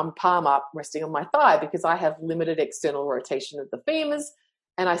forearm, palm up, resting on my thigh because I have limited external rotation of the femurs,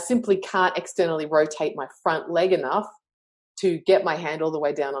 and I simply can't externally rotate my front leg enough to get my hand all the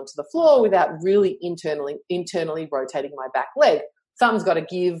way down onto the floor without really internally rotating my back leg. Something's got to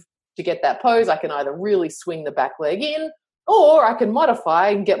give to get that pose. I can either really swing the back leg in, or I can modify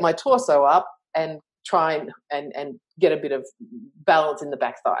and get my torso up and try and get a bit of balance in the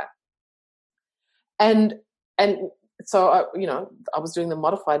back thigh. And so I was doing the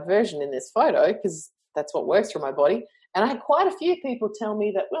modified version in this photo because that's what works for my body. And I had quite a few people tell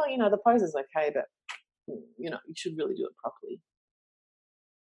me that, well, the pose is okay, but you should really do it properly.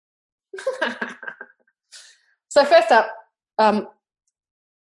 So first up,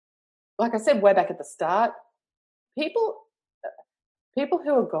 like I said way back at the start, people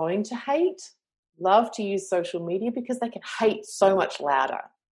who are going to hate love to use social media because they can hate so much louder.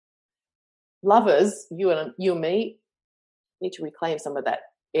 Lovers, you and me, need to reclaim some of that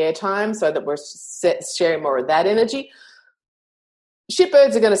airtime so that we're sharing more of that energy.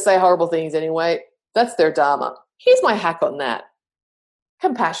 Shitbirds are going to say horrible things anyway. That's their dharma. Here's my hack on that.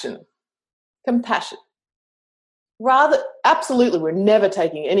 Compassion. Absolutely, we're never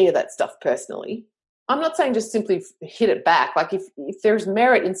taking any of that stuff personally. I'm not saying just simply hit it back. Like if there's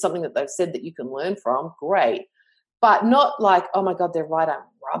merit in something that they've said that you can learn from, great. But not like, oh my God, they're right, I'm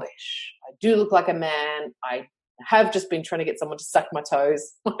rubbish. I do look like a man. I have just been trying to get someone to suck my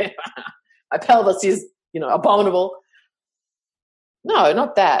toes. My pelvis is, abominable. No,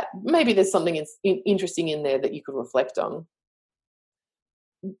 not that. Maybe there's something interesting in there that you could reflect on.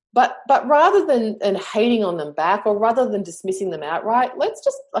 But rather than hating on them back, or rather than dismissing them outright, let's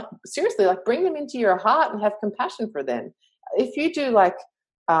just seriously bring them into your heart and have compassion for them. If you do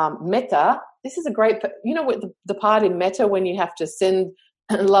metta, this is a great, what the part in metta when you have to send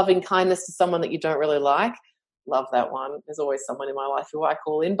loving kindness to someone that you don't really like. Love that one. There's always someone in my life who I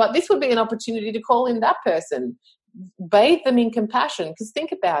call in, but this would be an opportunity to call in that person, bathe them in compassion. Because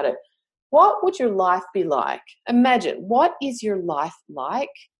think about it. What would your life be like? Imagine, what is your life like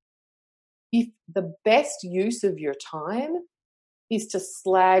if the best use of your time is to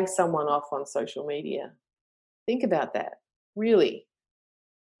slag someone off on social media? Think about that. Really.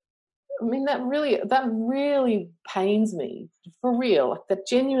 I mean, that really pains me, for real. That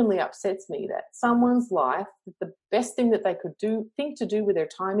genuinely upsets me, that someone's life, the best thing that they could think to do with their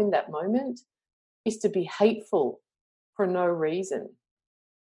time in that moment is to be hateful for no reason.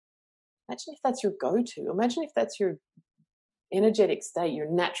 Imagine if that's your go-to. Imagine if that's your energetic state,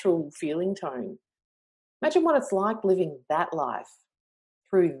 your natural feeling tone. Imagine what it's like living that life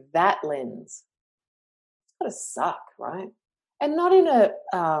through that lens. It's got to suck, right? And not in a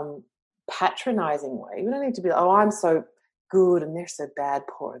patronizing way. We don't need to be like, oh, I'm so good and they're so bad,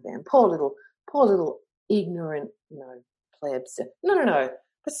 poor them. Poor little ignorant, plebs. No.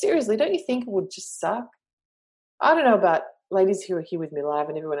 But seriously, don't you think it would just suck? I don't know about ladies who are here with me live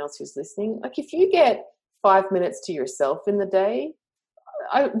and everyone else who's listening. If you get 5 minutes to yourself in the day,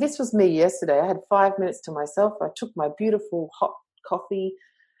 this was me yesterday. I had 5 minutes to myself. I took my beautiful hot coffee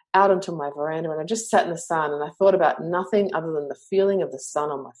out onto my veranda and I just sat in the sun and I thought about nothing other than the feeling of the sun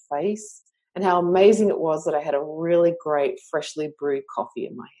on my face and how amazing it was that I had a really great freshly brewed coffee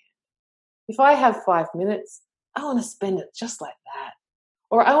in my hand. If I have 5 minutes, I want to spend it just like that.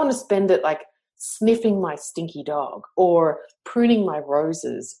 Or I want to spend it sniffing my stinky dog or pruning my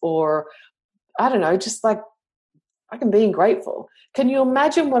roses or, I don't know, just being grateful. Can you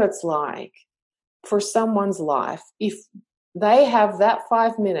imagine what it's like for someone's life if they have that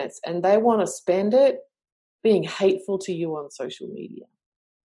 5 minutes and they want to spend it being hateful to you on social media?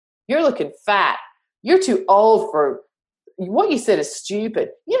 You're looking fat. You're too old for what you said is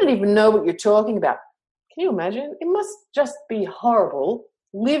stupid. You don't even know what you're talking about. Can you imagine? It must just be horrible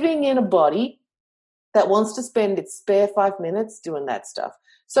living in a body that wants to spend its spare 5 minutes doing that stuff.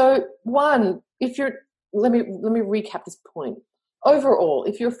 So let me recap this point. Overall,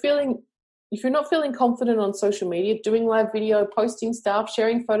 if you're not feeling confident on social media, doing live video, posting stuff,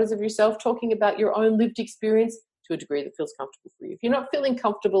 sharing photos of yourself, talking about your own lived experience to a degree that feels comfortable for you. If you're not feeling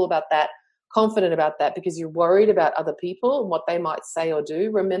comfortable about that, confident about that because you're worried about other people and what they might say or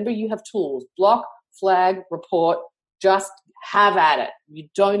do, remember you have tools. Block, flag, report, just have at it. You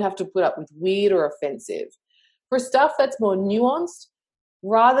don't have to put up with weird or offensive. For stuff that's more nuanced,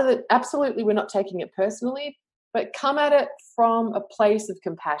 rather than, absolutely we're not taking it personally, but come at it from a place of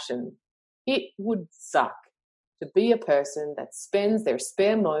compassion. It would suck to be a person that spends their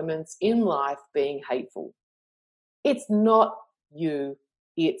spare moments in life being hateful. It's not you,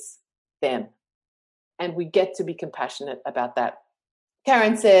 it's them. And we get to be compassionate about that.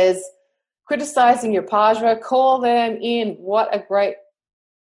 Karen says, criticizing your pajra, call them in. What a great,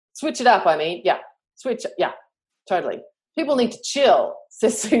 switch it up, yeah, totally. People need to chill,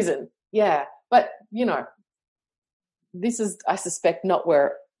 says Susan. Yeah, but, this is, I suspect, not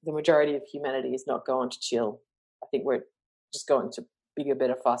where the majority of humanity is not going to chill. I think we're just going to bigger,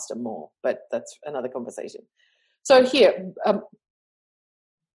 better, faster, more. But that's another conversation. So here,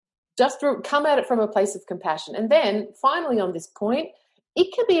 just come at it from a place of compassion. And then finally on this point,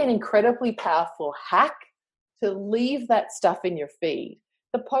 it can be an incredibly powerful hack to leave that stuff in your feed.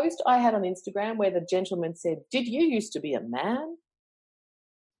 The post I had on Instagram where the gentleman said, "Did you used to be a man?"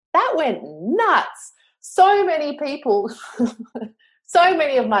 That went nuts. So many people So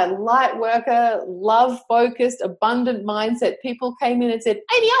many of my light worker, love-focused, abundant mindset people came in and said,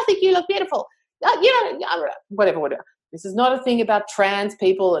 Amy, I think you look beautiful. Whatever. This is not a thing about trans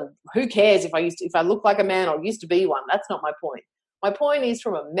people, and who cares if I look like a man or used to be one. That's not my point. My point is,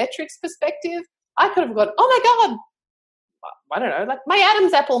 from a metrics perspective, I could have gone, oh my God, I don't know, like my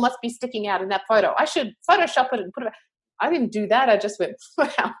Adam's apple must be sticking out in that photo. I should Photoshop it and put it. I didn't do that. I just went,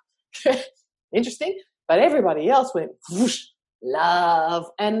 wow, interesting. But everybody else went, whoosh, love.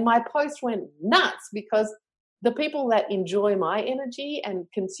 And my post went nuts because the people that enjoy my energy and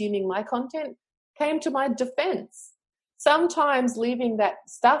consuming my content came to my defense. Sometimes leaving that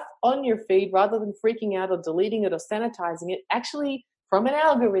stuff on your feed rather than freaking out or deleting it or sanitizing it, actually, from an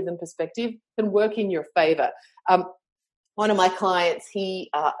algorithm perspective, can work in your favor. One of my clients,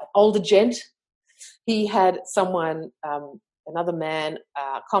 older gent, he had someone, another man,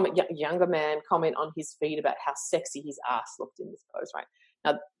 younger man, comment on his feed about how sexy his ass looked in this post, right?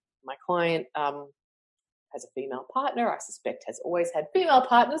 Now, my client has a female partner. I suspect has always had female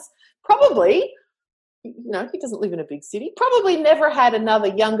partners. Probably, he doesn't live in a big city. Probably never had another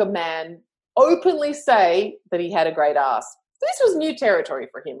younger man openly say that he had a great ass. This was new territory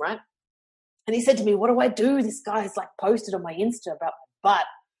for him, right? And he said to me, what do I do? This guy's like posted on my Insta about my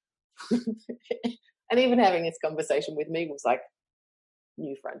butt. And even having this conversation with me was like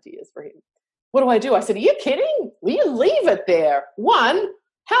new frontiers for him. What do I do? I said, are you kidding? Will you leave it there? One,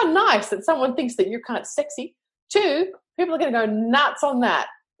 how nice that someone thinks that you're kind of sexy. Two, people are going to go nuts on that.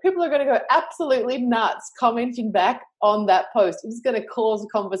 People are going to go absolutely nuts commenting back on that post. It's going to cause a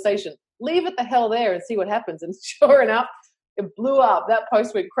conversation. Leave it the hell there and see what happens. And sure enough, it blew up. That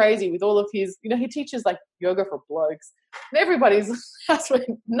post went crazy with all of his, he teaches like yoga for blokes. And everybody's just went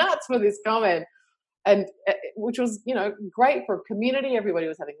nuts for this comment. And which was, great for community. Everybody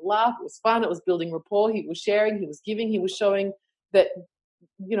was having a laugh. It was fun. It was building rapport. He was sharing. He was giving. He was showing that,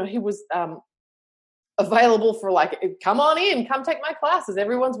 he was available for like, come on in, come take my classes.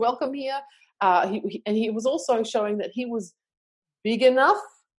 Everyone's welcome here. He was also showing that he was big enough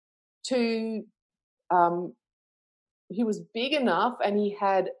to, he was big enough and he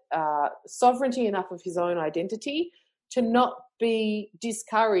had sovereignty enough of his own identity to not be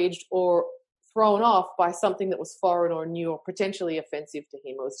discouraged or thrown off by something that was foreign or new or potentially offensive to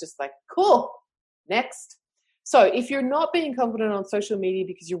him. It was just like, cool, next. So if you're not being confident on social media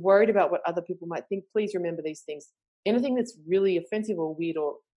because you're worried about what other people might think, please remember these things. Anything that's really offensive or weird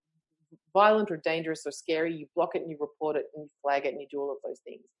or violent or dangerous or scary, you block it and you report it and you flag it and you do all of those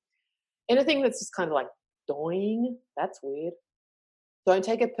things. Anything that's just kind of like doing, that's weird. Don't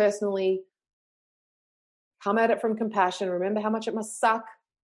take it personally. Come at it from compassion. Remember how much it must suck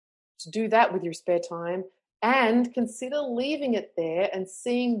to do that with your spare time, and consider leaving it there and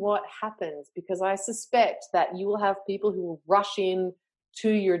seeing what happens, because I suspect that you will have people who will rush in to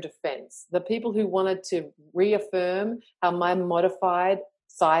your defense. The people who wanted to reaffirm how my modified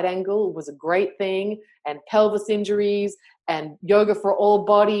side angle was a great thing, and pelvis injuries and yoga for all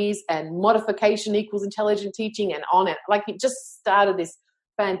bodies and modification equals intelligent teaching and on it. Like, it just started this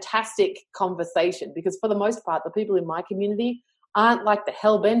fantastic conversation, because for the most part, the people in my community aren't like the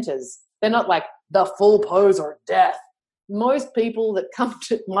hellbenters. They're not like the full pose or death. Most people that come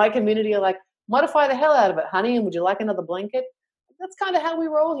to my community are like, modify the hell out of it, honey, and would you like another blanket? That's kind of how we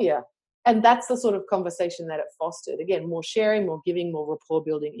roll here. And that's the sort of conversation that it fostered. Again, more sharing, more giving, more rapport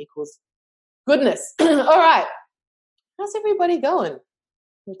building equals goodness. All right. How's everybody going? I'm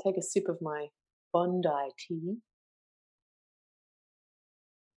going to take a sip of my Bondi tea.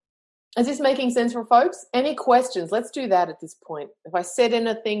 Is this making sense for folks? Any questions? Let's do that at this point. If I said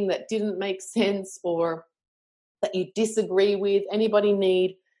anything that didn't make sense or that you disagree with, anybody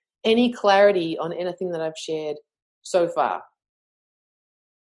need any clarity on anything that I've shared so far?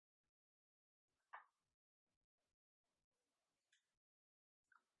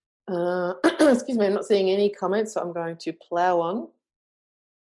 Excuse me, I'm not seeing any comments, so I'm going to plow on.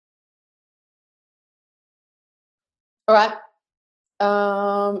 All right.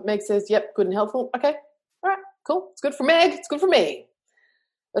 Meg says, yep, good and helpful. Okay. All right, cool. It's good for Meg. It's good for me.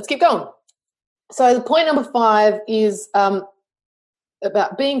 Let's keep going. So the point number 5 is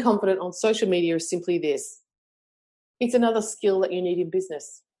about being confident on social media is simply this. It's another skill that you need in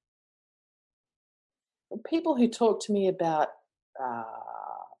business. People who talk to me about,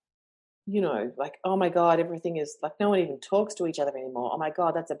 like, oh my God, everything is like, no one even talks to each other anymore. Oh my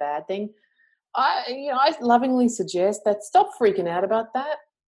God, that's a bad thing. I lovingly suggest that stop freaking out about that.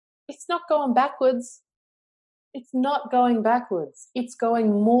 It's not going backwards. It's not going backwards. It's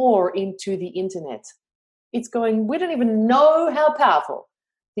going more into the internet. We don't even know how powerful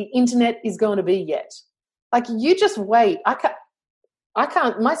the internet is going to be yet. Like, you just wait. I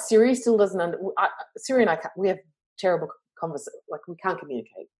can't. My Siri still doesn't. Siri and I can't, we have terrible conversation. Like we can't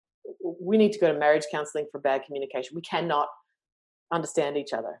communicate. We need to go to marriage counselling for bad communication. We cannot understand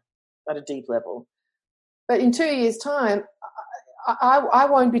each other at a deep level. But in 2 years' time, I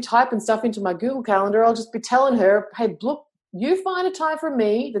won't be typing stuff into my Google Calendar. I'll just be telling her, hey, look, you find a time for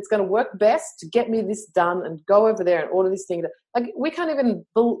me that's going to work best to get me this done and go over there and order this thing. Like, we can't even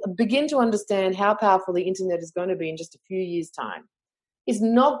begin to understand how powerful the internet is going to be in just a few years' time. It's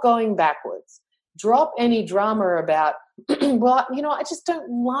not going backwards. Drop any drama about, well, I just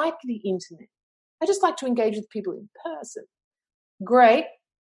don't like the internet. I just like to engage with people in person. Great.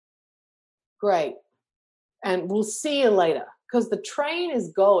 And we'll see you later, because the train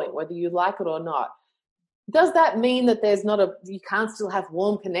is going, whether you like it or not. Does that mean that you can't still have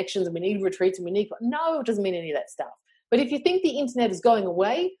warm connections and we need retreats and no, it doesn't mean any of that stuff. But if you think the internet is going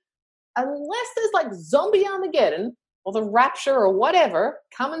away, unless there's like zombie Armageddon or the rapture or whatever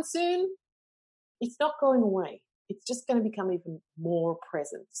coming soon, it's not going away. It's just going to become even more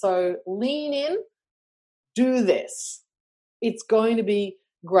present. So lean in, do this. It's going to be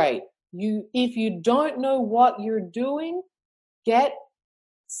great. If you don't know what you're doing, get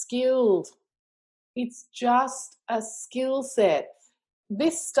skilled. It's just a skill set.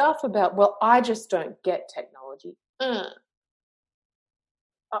 This stuff about, well, I just don't get technology. I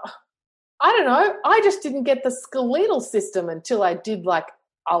don't know. I just didn't get the skeletal system until I did like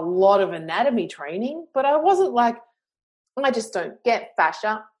a lot of anatomy training, but I wasn't like, I just don't get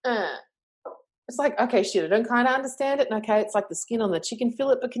fascia. It's like, okay, shit, I don't kind of understand it. And okay, it's like the skin on the chicken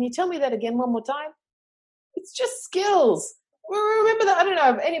fillet, but can you tell me that again one more time? It's just skills. Remember that? I don't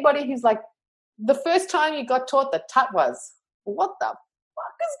know, anybody who's like, the first time you got taught the tattvas, what the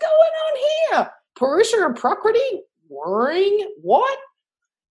fuck is going on here? Purusha and Prakriti? Worrying? What?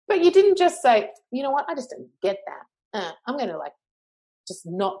 But you didn't just say, you know what, I just don't get that. I'm going to like just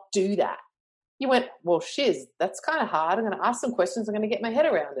not do that. You went, well, shiz, that's kind of hard. I'm going to ask some questions. I'm going to get my head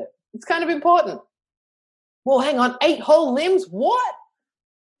around it. It's kind of important. Well, hang on, 8 whole limbs? What?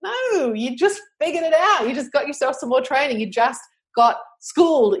 No, you just figured it out. You just got yourself some more training. You just got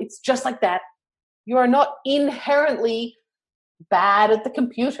schooled. It's just like that. You are not inherently bad at the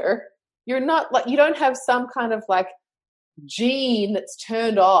computer. You're not like, you don't have some kind of like gene that's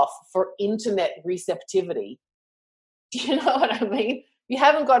turned off for internet receptivity. Do you know what I mean? You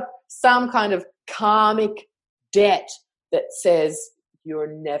haven't got some kind of karmic debt that says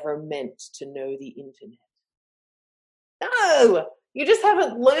you're never meant to know the internet. No, you just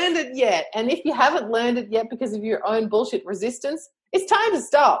haven't learned it yet. And if you haven't learned it yet because of your own bullshit resistance, it's time to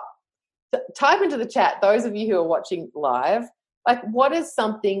stop. Type into the chat, those of you who are watching live, like, what is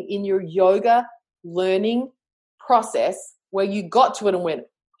something in your yoga learning process where you got to it and went,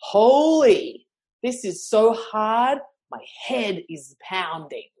 holy, this is so hard, my head is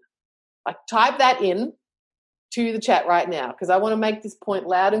pounding. Like, type that in to the chat right now, because I want to make this point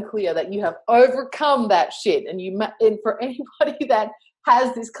loud and clear that you have overcome that shit. And for anybody that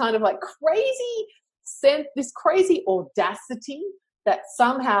has this kind of like crazy sense, this crazy audacity that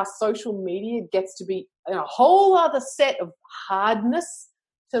somehow social media gets to be a whole other set of hardness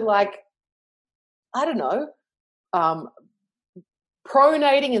to, like, I don't know,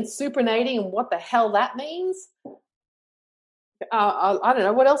 pronating and supernating and what the hell that means. I don't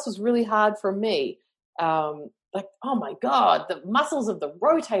know what else was really hard for me. Like, oh my God, the muscles of the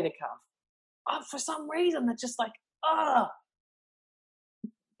rotator cuff. For some reason, they're just like,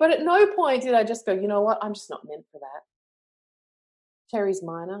 But at no point did I just go, you know what, I'm just not meant for that. Teres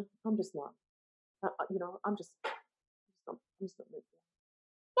Minor, I'm just not. I'm just not meant for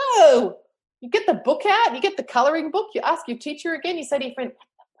that. No! You get the book out, you get the colouring book, you ask your teacher again, you say to your friend,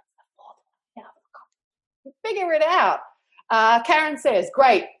 you figure it out. Karen says,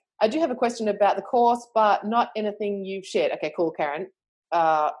 great. I do have a question about the course, but not anything you've shared. Okay, cool, Karen.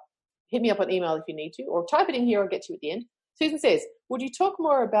 Hit me up on email if you need to, or type it in here, I'll get to you at the end. Susan says, would you talk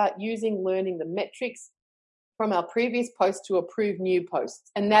more about learning the metrics from our previous post to approve new posts?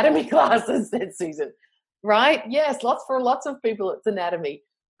 Anatomy classes, said Susan. Right? Yes, for lots of people it's anatomy.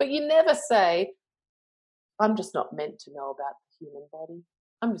 But you never say, I'm just not meant to know about the human body.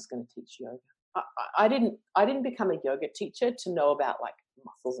 I'm just going to teach yoga. I didn't become a yoga teacher to know about like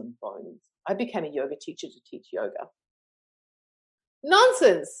muscles and bones. I became a yoga teacher to teach yoga.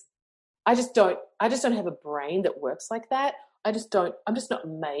 Nonsense. I just don't have a brain that works like that. I'm just not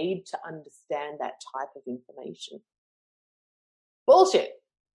made to understand that type of information. Bullshit.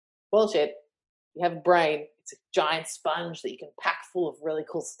 You have a brain. It's a giant sponge that you can pack full of really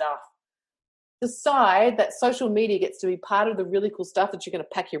cool stuff. Decide that social media gets to be part of the really cool stuff that you're going to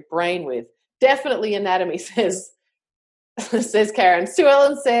pack your brain with. Definitely anatomy, says Says Karen. Sue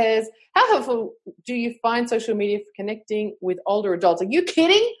Ellen says, how helpful do you find social media for connecting with older adults? Are you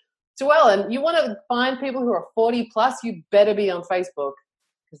kidding? Sue Ellen, you want to find people who are 40 plus, you better be on Facebook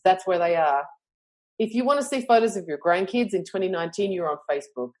because that's where they are. If you want to see photos of your grandkids in 2019, you're on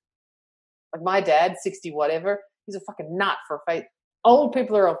Facebook. Like my dad, 60 whatever, he's a fucking nut for Facebook. Old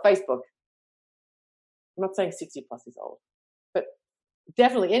people are on Facebook. I'm not saying 60 plus is old, but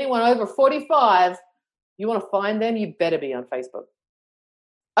definitely anyone over 45, you want to find them, you better be on Facebook.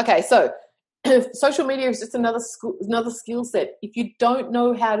 Okay, so social media is just another skill set. If you don't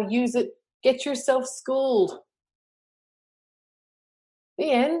know how to use it, get yourself schooled.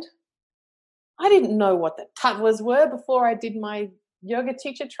 The end. I didn't know what the tattvas were before I did my yoga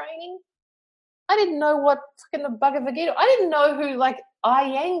teacher training. I didn't know what fucking the Bhagavad Gita. I didn't know who like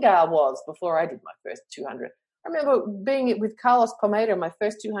Iyengar was before I did my first 200. I remember being with Carlos Pomeda, my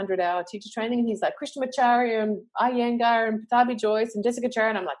first 200-hour teacher training, and he's like Krishnamacharya and Iyengar and Patabi Joyce and Jessica Chara,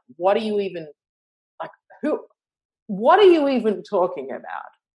 and I'm like, what are you even talking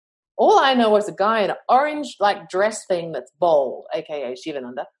about? All I know is a guy in an orange like dress thing that's bold, aka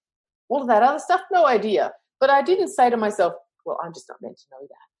Shivananda. All of that other stuff, no idea. But I didn't say to myself, well, I'm just not meant to know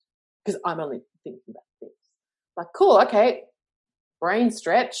that because I'm only thinking about things. Like, cool, okay, brain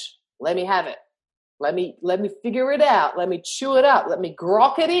stretch, let me have it. Let me figure it out. Let me chew it up. Let me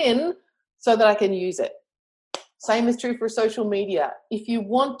grok it in so that I can use it. Same is true for social media. If you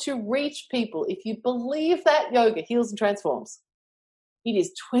want to reach people, if you believe that yoga heals and transforms, it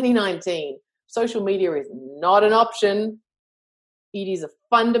is 2019. Social media is not an option. It is a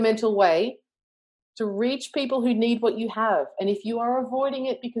fundamental way to reach people who need what you have. And if you are avoiding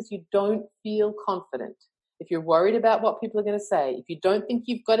it because you don't feel confident, if you're worried about what people are going to say, if you don't think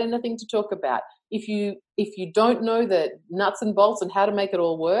you've got anything to talk about, if you don't know the nuts and bolts and how to make it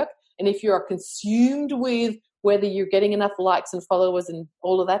all work, and if you are consumed with whether you're getting enough likes and followers and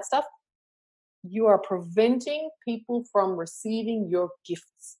all of that stuff, you are preventing people from receiving your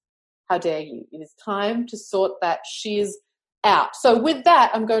gifts. How dare you? It is time to sort that shiz out. So with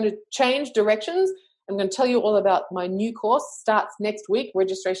that, I'm going to change directions. I'm going to tell you all about my new course. Starts next week.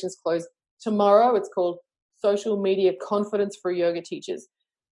 Registration's closed tomorrow. It's called Social Media Confidence for Yoga Teachers.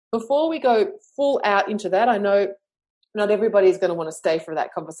 Before we go full out into that, I know not everybody is going to want to stay for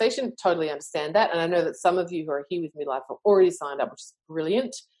that conversation. Totally understand that. And I know that some of you who are here with me live have already signed up, which is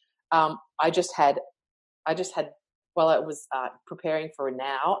brilliant. I just had while I was preparing for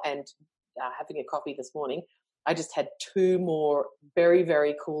now and having a coffee this morning, I just had 2 more very,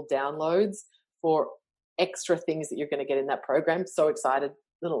 very cool downloads for extra things that you're going to get in that program. So excited.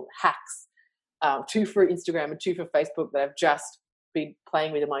 Little hacks, 2 for Instagram and 2 for Facebook that I've just been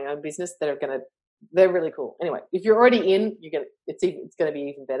playing with in my own business they're really cool. Anyway, if you're already in, it's going to be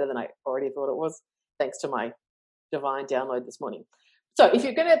even better than I already thought it was, thanks to my divine download this morning. So if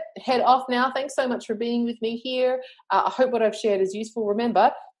you're going to head off now, thanks so much for being with me here. I hope what I've shared is useful.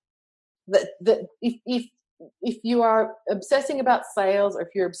 Remember that if you are obsessing about sales, or if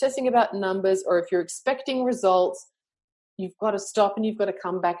you're obsessing about numbers, or if you're expecting results, you've got to stop and you've got to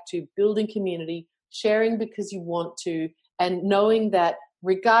come back to building community, sharing because you want to, and knowing that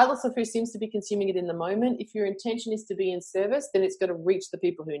regardless of who seems to be consuming it in the moment, if your intention is to be in service, then it's going to reach the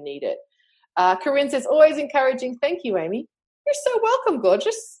people who need it. Corinne says, always encouraging. Thank you, Amy. You're so welcome,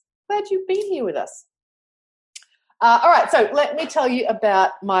 gorgeous. Glad you've been here with us. All right, so let me tell you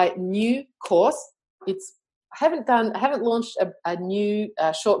about my new course. I haven't launched a new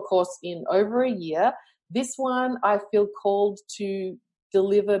short course in over a year. This one I feel called to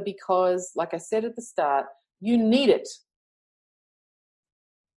deliver because, like I said at the start, you need it.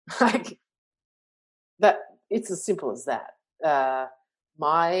 Like that, it's as simple as that.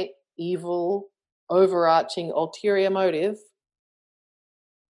 My evil, overarching ulterior motive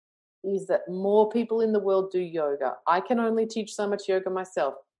is that more people in the world do yoga. I can only teach so much yoga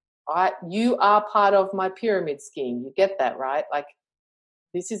myself. You are part of my pyramid scheme. You get that, right? Like,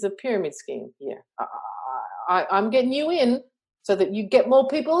 this is a pyramid scheme here. I'm getting you in so that you get more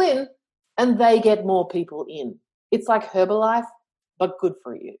people in and they get more people in. It's like Herbalife, but good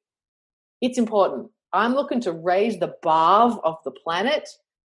for you. It's important. I'm looking to raise the bar of the planet,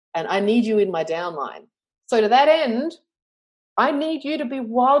 and I need you in my downline. So to that end, I need you to be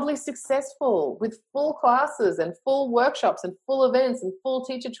wildly successful with full classes and full workshops and full events and full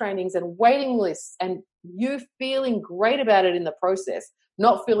teacher trainings and waiting lists, and you feeling great about it in the process,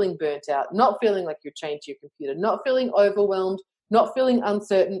 not feeling burnt out, not feeling like you're chained to your computer, not feeling overwhelmed, not feeling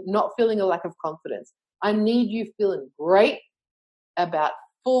uncertain, not feeling a lack of confidence. I need you feeling great about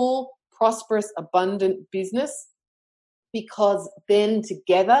full, prosperous, abundant business, because then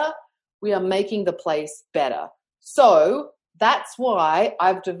together we are making the place better. So that's why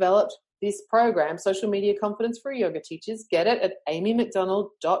I've developed this program, Social Media Confidence for Yoga Teachers. Get it at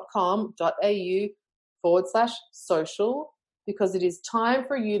amymcdonald.com.au/social, because it is time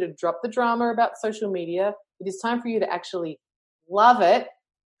for you to drop the drama about social media. It is time for you to actually love it.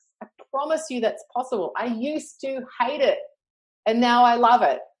 I promise you that's possible. I used to hate it, and now I love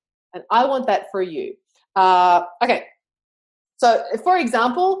it. And I want that for you. Okay. So, for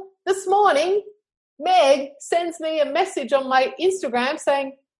example, this morning, Meg sends me a message on my Instagram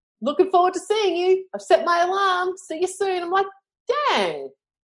saying, looking forward to seeing you. I've set my alarm. See you soon. I'm like, dang,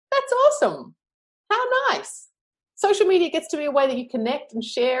 that's awesome. How nice. Social media gets to be a way that you connect and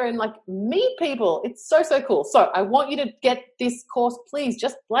share and like meet people. It's so, so cool. So I want you to get this course. Please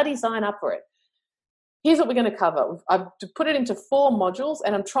just bloody sign up for it. Here's what we're going to cover. I've put it into 4 modules,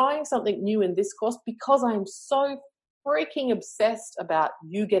 and I'm trying something new in this course because I'm so freaking obsessed about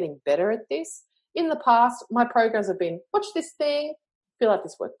you getting better at this. In the past, my programs have been, watch this thing, fill out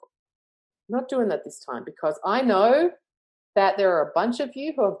this workbook. I'm not doing that this time because I know that there are a bunch of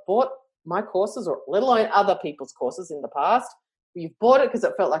you who have bought my courses, or let alone other people's courses in the past. You've bought it because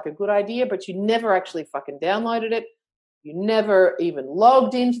it felt like a good idea, but you never actually fucking downloaded it. You never even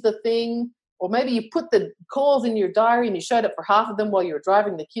logged into the thing. Or maybe you put the calls in your diary and you showed up for half of them while you were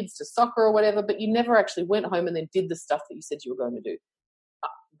driving the kids to soccer or whatever, but you never actually went home and then did the stuff that you said you were going to do.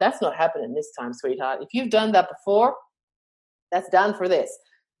 That's not happening this time, sweetheart. If you've done that before, that's done for this.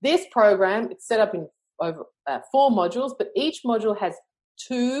 This program, it's set up in over 4 modules, but each module has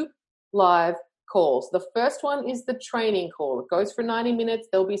 2 live calls. The first one is the training call. It goes for 90 minutes.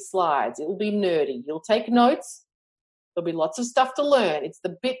 There'll be slides. It will be nerdy. You'll take notes. There'll be lots of stuff to learn. It's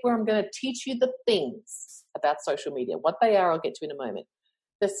the bit where I'm going to teach you the things about social media. What they are, I'll get to in a moment.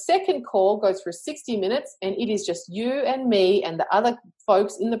 The second call goes for 60 minutes, and it is just you and me and the other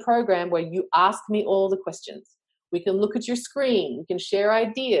folks in the program where you ask me all the questions. We can look at your screen. We can share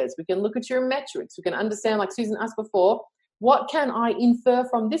ideas. We can look at your metrics. We can understand, like Susan asked before, what can I infer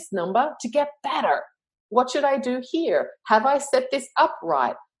from this number to get better? What should I do here? Have I set this up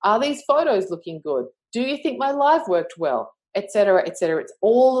right? Are these photos looking good? Do you think my live worked well? Et cetera, et cetera. It's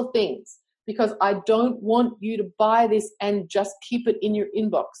all the things, because I don't want you to buy this and just keep it in your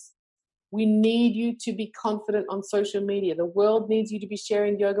inbox. We need you to be confident on social media. The world needs you to be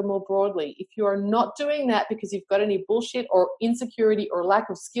sharing yoga more broadly. If you are not doing that because you've got any bullshit or insecurity or lack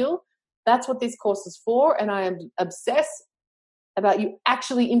of skill, that's what this course is for, and I am obsessed about you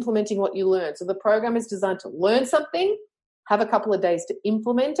actually implementing what you learn. So the program is designed to learn something, have a couple of days to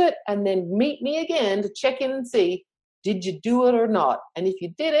implement it, and then meet me again to check in and see, did you do it or not? And if you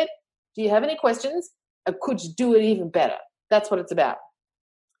did it, do you have any questions? Or could you do it even better? That's what it's about.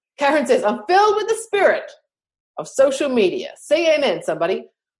 Karen says, I'm filled with the spirit of social media. Say amen, somebody.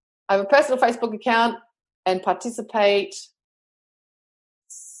 I have a personal Facebook account and participate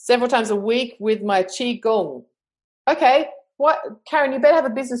several times a week with my Qigong. Okay, what, Karen, you better have a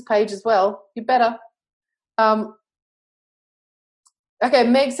business page as well. You better. Okay,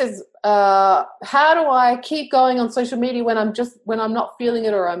 Meg says, how do I keep going on social media when I'm not feeling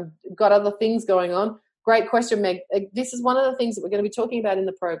it or I've got other things going on? Great question, Meg. This is one of the things that we're going to be talking about in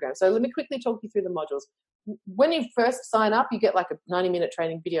the program. So let me quickly talk you through the modules. When you first sign up, you get like a 90-minute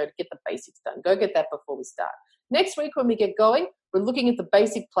training video to get the basics done. Go get that before we start. Next week, when we get going, we're looking at the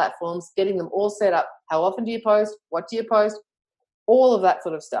basic platforms, getting them all set up. How often do you post? What do you post? All of that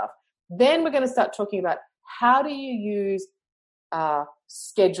sort of stuff. Then we're going to start talking about how do you use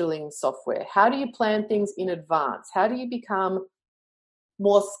scheduling software? How do you plan things in advance? How do you become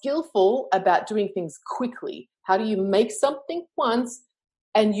more skillful about doing things quickly? How do you make something once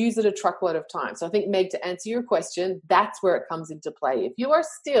and use it a truckload of times? So I think, Meg, to answer your question, that's where it comes into play. If you are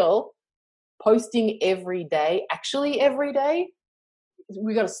still posting every day,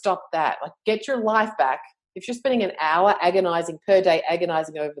 we got to stop that. Like, get your life back. If you're spending an hour agonizing per day,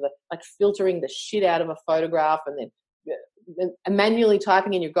 agonizing over filtering the shit out of a photograph and then manually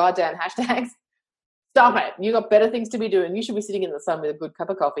typing in your goddamn hashtags, stop it. You got better things to be doing. You should be sitting in the sun with a good cup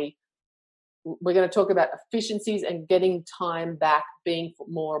of coffee. We're going to talk about efficiencies and getting time back, being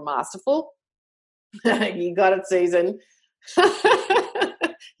more masterful. You got it, Susan.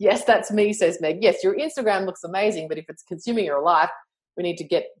 Yes, that's me, says Meg. Yes, your Instagram looks amazing, but if it's consuming your life, we need to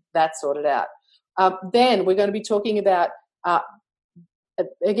get that sorted out. Then we're going to be talking about,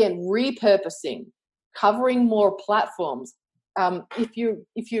 again, repurposing, covering more platforms.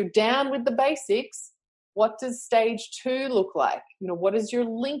 If you're down with the basics, what does stage 2 look like? What does your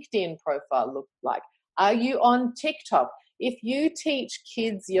LinkedIn profile look like? Are you on TikTok? If you teach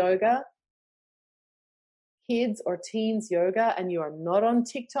kids or teens yoga, and you are not on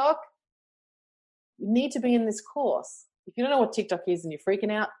TikTok, You need to be in this course. If you don't know what TikTok is and you're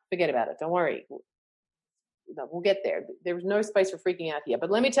freaking out, forget about it. Don't worry. We'll get there. There's no space for freaking out here.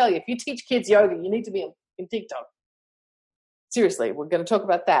 But let me tell you, if you teach kids yoga, you need to be in TikTok. Seriously, we're going to talk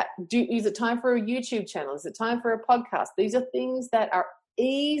about that. Is it time for a YouTube channel? Is it time for a podcast? These are things that are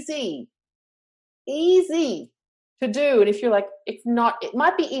easy to do. And if you're like, it's not, it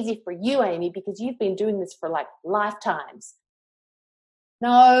might be easy for you, Amy, because you've been doing this for like lifetimes.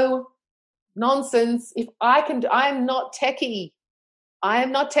 No, nonsense. If I can, I'm not techie. I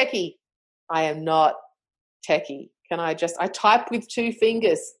am not techie. I type with 2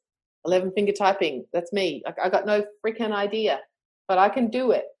 fingers. 11 finger typing. That's me. I got no freaking idea, but I can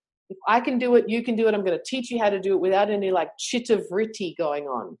do it. If I can do it, you can do it. I'm going to teach you how to do it without any like chitta-vritti going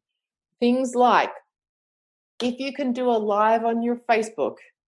on. Things like if you can do a live on your Facebook,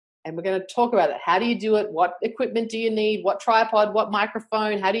 and we're going to talk about it. How do you do it? What equipment do you need? What tripod? What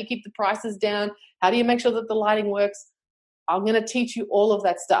microphone? How do you keep the prices down? How do you make sure that the lighting works? I'm going to teach you all of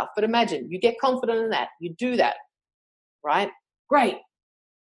that stuff. But imagine you get confident in that. You do that, right? Great.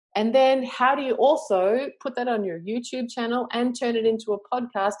 And then how do you also put that on your YouTube channel and turn it into a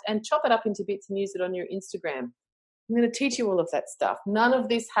podcast and chop it up into bits and use it on your Instagram? I'm going to teach you all of that stuff. None of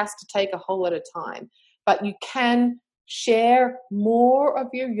this has to take a whole lot of time, but you can share more of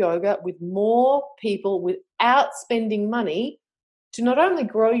your yoga with more people without spending money to not only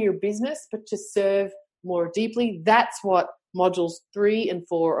grow your business, but to serve more deeply. That's what modules 3 and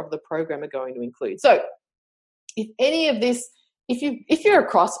 4 of the program are going to include. So if any of this, if you're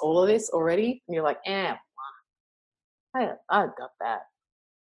across all of this already and you're like, I've got that.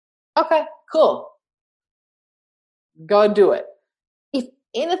 Okay, cool. Go do it. If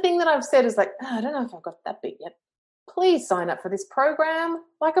anything that I've said is like, I don't know if I've got that bit yet, please sign up for this program.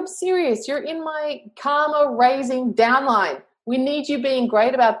 Like, I'm serious. You're in my karma raising downline. We need you being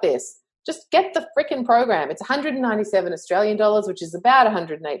great about this. Just get the freaking program. It's 197 Australian dollars, which is about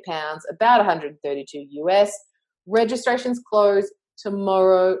 108 pounds, about 132 US. Registrations close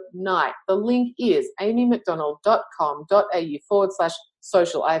tomorrow night. The link is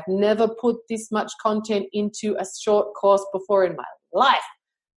amymcdonald.com.au/social. I've never put this much content into a short course before in my life.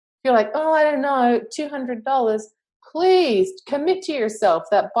 If you're like, I don't know, $200, please commit to yourself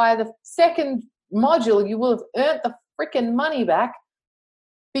that by the second module, you will have earned the freaking money back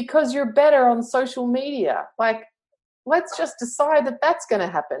because you're better on social media. Like, let's just decide that that's going to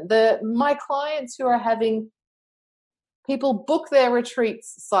happen. My clients who are having people book their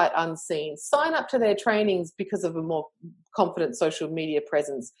retreats sight unseen, sign up to their trainings because of a more confident social media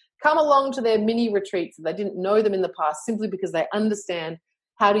presence, come along to their mini retreats if they didn't know them in the past simply because they understand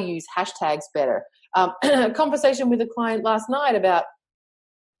how to use hashtags better. A conversation with a client last night about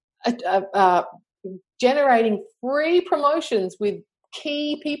generating free promotions with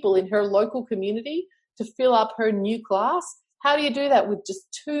key people in her local community to fill up her new class. How do you do that with just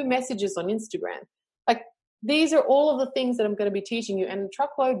 2 messages on Instagram? Like, these are all of the things that I'm going to be teaching you, and a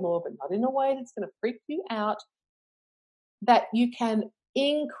truckload more, but not in a way that's going to freak you out, that you can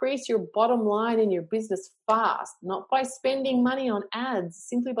increase your bottom line in your business fast, not by spending money on ads,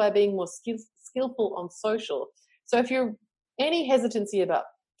 simply by being more skillful on social. So if you're any hesitancy about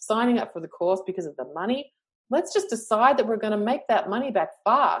signing up for the course because of the money, let's just decide that we're going to make that money back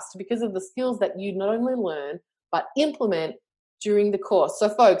fast because of the skills that you not only learn, but implement during the course. So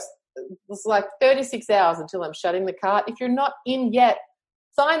folks, it's like 36 hours until I'm shutting the cart. If you're not in yet,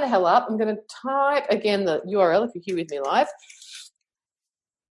 sign the hell up. I'm going to type again the URL if you're here with me live.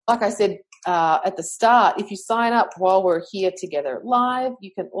 Like I said at the start, if you sign up while we're here together live,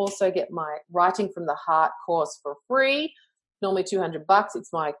 you can also get my Writing from the Heart course for free. Normally $200.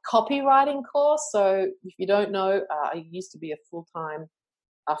 It's my copywriting course. So if you don't know, I used to be a full-time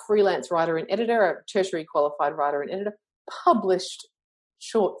freelance writer and editor, a tertiary qualified writer and editor, published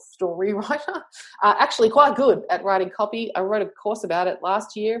short story writer, actually quite good at writing copy. I wrote a course about it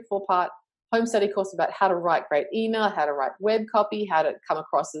last year, 4-part home study course about how to write great email, how to write web copy, how to come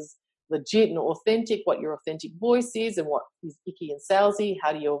across as legit and authentic, what your authentic voice is and what is icky and salesy,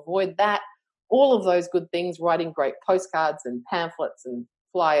 how do you avoid that, all of those good things, writing great postcards and pamphlets and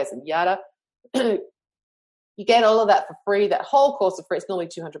flyers and yada. You get all of that for free, that whole course for free. It's normally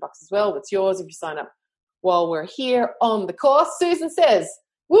 $200 as well. It's yours if you sign up while we're here on the course. Susan says,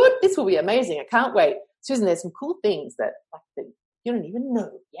 "Woot, this will be amazing. I can't wait." Susan, there's some cool things that you don't even know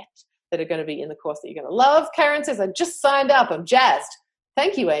yet that are going to be in the course that you're going to love. Karen says, "I just signed up. I'm jazzed."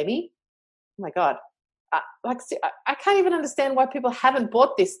 Thank you, Amy. Oh my God. I can't even understand why people haven't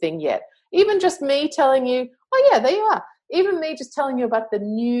bought this thing yet. Even just me telling you, oh yeah, there you are. Even me just telling you about the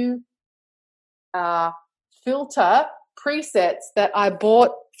new filter presets that I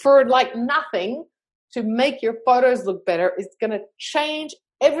bought for like nothing to make your photos look better. It's going to change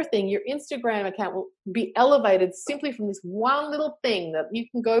everything. Your Instagram account will be elevated simply from this one little thing that you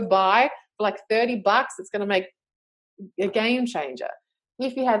can go buy for like $30. It's going to make a game changer.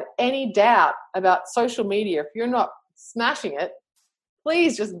 If you have any doubt about social media, if you're not smashing it,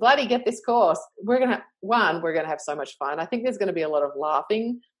 please just bloody get this course. We're going to have so much fun. I think there's going to be a lot of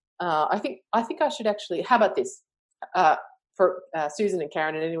laughing. I think I should actually, how about this? For Susan and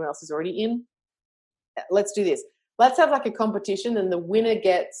Karen and anyone else who's already in, let's do this. Let's have like a competition and the winner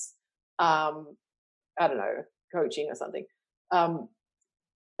gets, I don't know, coaching or something,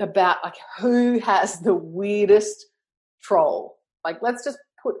 about like who has the weirdest troll. Like let's just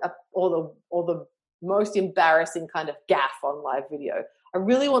put up all the most embarrassing kind of gaffe on live video. I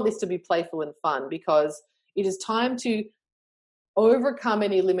really want this to be playful and fun because it is time to overcome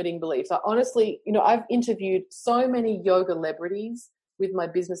any limiting beliefs. I honestly, I've interviewed so many yoga celebrities with my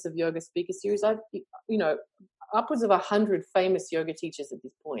Business of Yoga speaker series. I've, upwards of 100 famous yoga teachers at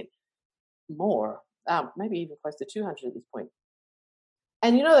this point, more, maybe even close to 200 at this point.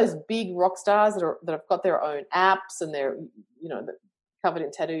 And those big rock stars that have got their own apps and they're, covered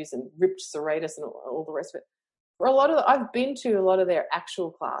in tattoos and ripped serratus and all the rest of it. For a lot of I've been to a lot of their actual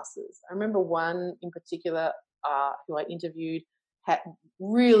classes. I remember one in particular who I interviewed, had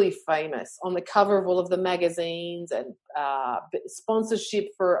really famous on the cover of all of the magazines and sponsorship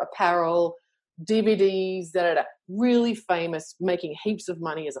for apparel, DVDs, really famous, making heaps of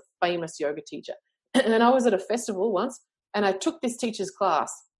money as a famous yoga teacher. And I was at a festival once and I took this teacher's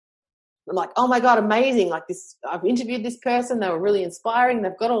class. I'm like, oh my God, amazing. Like this, I've interviewed this person. They were really inspiring.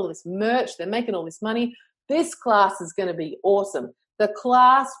 They've got all this merch. They're making all this money. This class is going to be awesome. The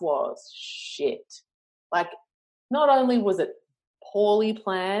class was shit. Like not only was it poorly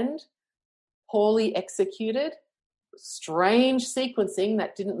planned, poorly executed, strange sequencing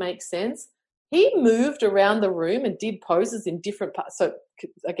that didn't make sense. He moved around the room and did poses in different parts. So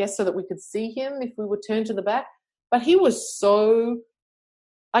I guess so that we could see him if we would turn to the back. But he was so,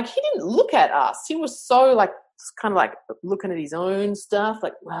 like, he didn't look at us. He was so, like, kind of like looking at his own stuff,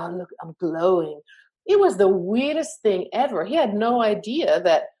 like, wow, look, I'm glowing. It was the weirdest thing ever. He had no idea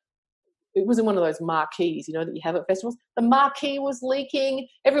that it was in one of those marquees, that you have at festivals. The marquee was leaking.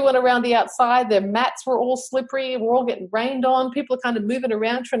 Everyone around the outside, their mats were all slippery. We're all getting rained on. People are kind of moving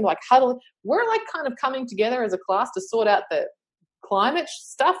around, trying to like huddle. We're like kind of coming together as a class to sort out the climate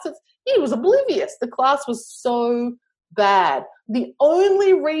stuff. He was oblivious. The class was so bad. The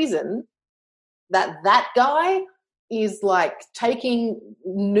only reason that guy is like taking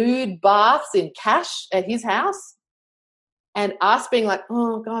nude baths in cash at his house and us being like,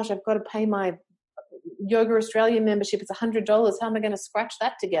 oh gosh, I've got to pay my Yoga Australia membership. It's $100. How am I going to scratch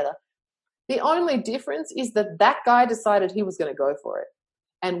that together? The only difference is that guy decided he was going to go for it.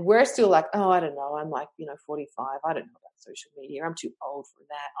 And we're still like, oh, I don't know. I'm like, 45. I don't know about social media. I'm too old for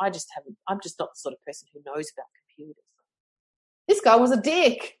that. I'm just not the sort of person who knows about computers. This guy was a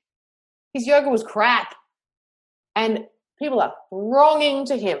dick. His yoga was crap. And people are thronging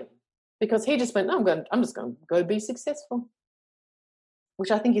to him because he just went, no, I'm just going to go be successful,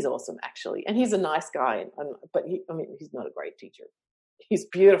 which I think is awesome, actually. And he's a nice guy, but he's not a great teacher. He's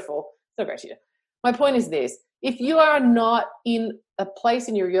beautiful. He's not a great teacher. My point is this. If you are not in a place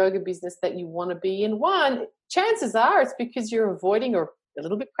in your yoga business that you want to be in, one, chances are it's because you're avoiding or a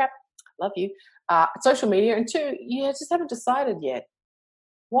little bit crap, love you, social media. And two, you just haven't decided yet.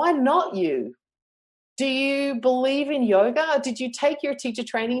 Why not you? Do you believe in yoga? Did you take your teacher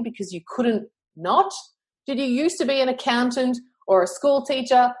training because you couldn't not? Did you used to be an accountant or a school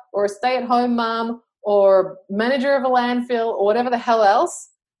teacher or a stay-at-home mom or manager of a landfill or whatever the hell else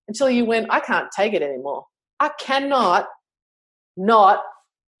until you went, I can't take it anymore. I cannot not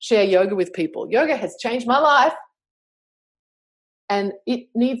share yoga with people. Yoga has changed my life and it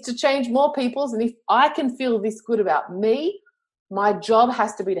needs to change more people's. And if I can feel this good about me, my job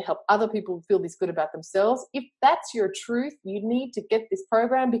has to be to help other people feel this good about themselves. If that's your truth, you need to get this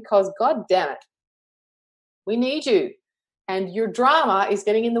program because, God damn it, we need you. And your drama is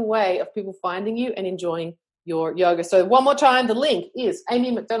getting in the way of people finding you and enjoying your yoga. So one more time, the link is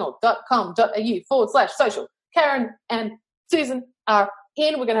amymcdonald.com.au/social. Karen and Susan are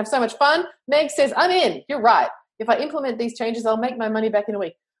in. We're going to have so much fun. Meg says, I'm in. You're right. If I implement these changes, I'll make my money back in a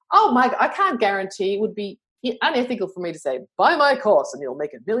week. Oh, my God, I can't guarantee. It would be unethical for me to say, buy my course and you'll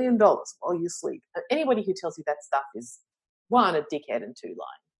make $1 million while you sleep. Anybody who tells you that stuff is, one, a dickhead and two,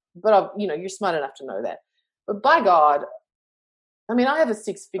 lying. But, you're smart enough to know that. But by God, I have a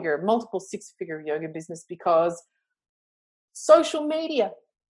multiple six-figure yoga business because social media,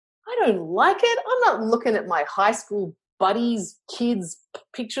 I don't like it. I'm not looking at my high school buddies' kids'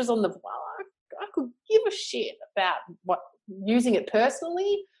 pictures on the, I could give a shit about using it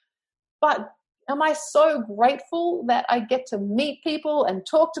personally, but am I so grateful that I get to meet people and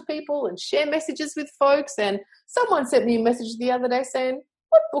talk to people and share messages with folks? And someone sent me a message the other day saying,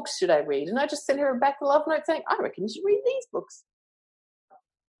 what books should I read? And I just sent her back a love note saying, I reckon you should read these books.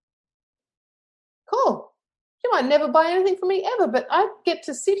 Cool. You might never buy anything from me ever, but I get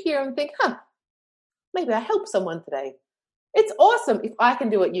to sit here and think, maybe I helped someone today. It's awesome. If I can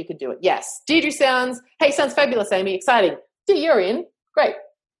do it, you can do it. Yes. Deirdre sounds fabulous, Amy. Exciting. Dee, you're in. Great.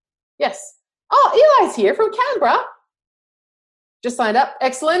 Yes. Oh, Eli's here from Canberra. Just signed up.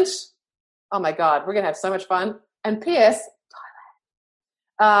 Excellent. Oh, my God. We're going to have so much fun. And P.S.,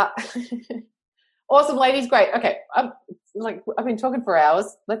 Thailand. Awesome, ladies. Great. Okay. I've been talking for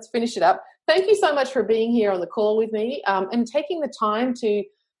hours. Let's finish it up. Thank you so much for being here on the call with me and taking the time to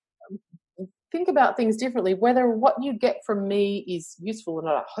think about things differently, whether what you get from me is useful or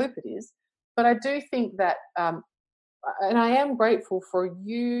not. I hope it is. But I do think that, and I am grateful for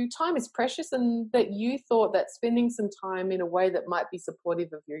you. Time is precious, and that you thought that spending some time in a way that might be supportive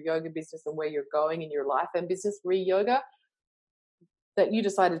of your yoga business and where you're going in your life and business, re-yoga, that you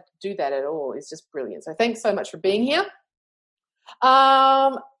decided to do that at all is just brilliant. So thanks so much for being here.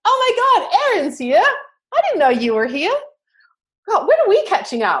 Oh my God, Erin's here. I didn't know you were here. God, when are we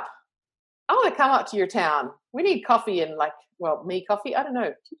catching up? I want to come up to your town. We need coffee and me coffee. I don't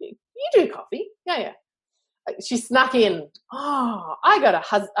know. You do coffee. Yeah. She snuck in. Oh, I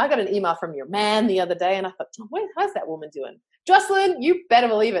got an email from your man the other day, and I thought, how's that woman doing? Jocelyn, you better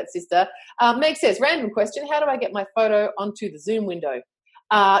believe it, sister. Meg says, random question, how do I get my photo onto the Zoom window?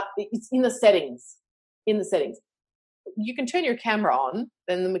 It's in the settings. You can turn your camera on,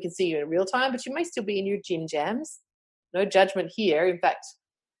 then we can see you in real time, but you may still be in your gym jams. No judgment here. In fact,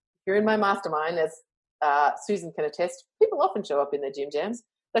 if you're in my mastermind, as Susan can attest, people often show up in their gym jams.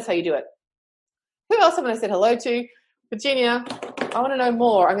 That's how you do it. Who else haven't I said hello to? Virginia, I want to know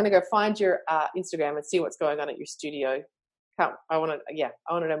more. I'm going to go find your Instagram and see what's going on at your studio. I want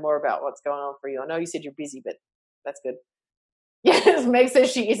to know more about what's going on for you. I know you said you're busy, but that's good. Yes, Meg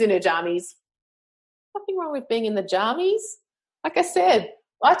says she is in her jammies. Nothing wrong with being in the jammies. Like I said,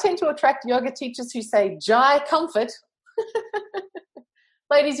 I tend to attract yoga teachers who say Jai comfort.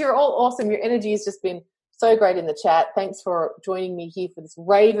 Ladies, you're all awesome. Your energy has just been so great in the chat. Thanks for joining me here for this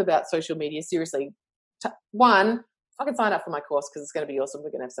rave about social media. Seriously, one, I can sign up for my course because it's going to be awesome. We're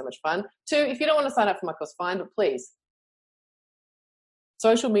going to have so much fun. Two, if you don't want to sign up for my course, fine, but please.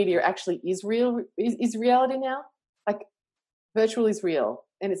 Social media actually is real, is reality now. Like, virtual is real,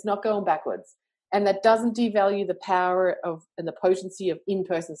 and it's not going backwards. And that doesn't devalue the power of and the potency of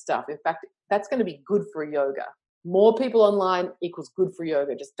in-person stuff. In fact, that's going to be good for yoga. More people online equals good for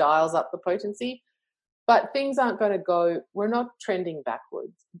yoga. Just dials up the potency. But things aren't going to go, we're not trending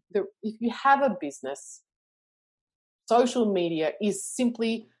backwards. If you have a business, social media is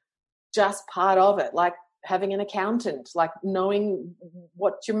simply just part of it, like having an accountant, like knowing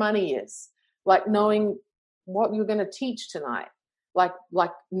what your money is, like knowing what you're going to teach tonight, like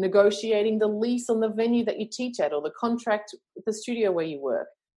negotiating the lease on the venue that you teach at or the contract with the studio where you work.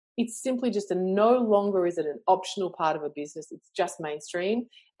 It's simply just no longer is it an optional part of a business. It's just mainstream.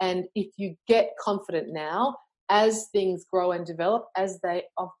 And if you get confident now, as things grow and develop, as they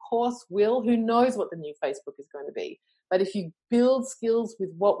of course will, who knows what the new Facebook is going to be. But if you build skills with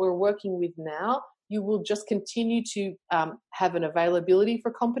what we're working with now, you will just continue to have an availability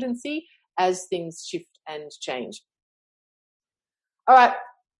for competency as things shift and change. All right.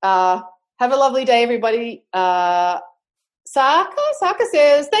 Have a lovely day, everybody. Saka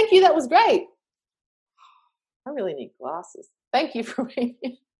says, thank you, that was great. I really need glasses. Thank you for being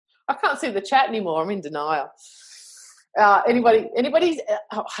here. I can't see the chat anymore. I'm in denial. Anybody's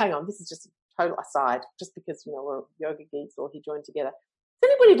hang on, this is just a total aside, just because, we're yoga geeks all here joined together. Is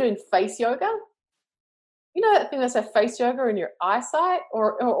anybody doing face yoga? You know that thing that says face yoga in your eyesight?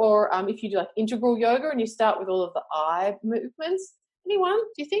 Or if you do like integral yoga and you start with all of the eye movements? Anyone?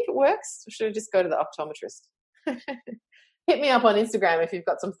 Do you think it works? Or should I just go to the optometrist? Hit me up on Instagram if you've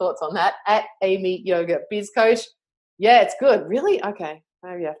got some thoughts on that, at Amy Yoga Biz Coach. Yeah, it's good. Really? Okay.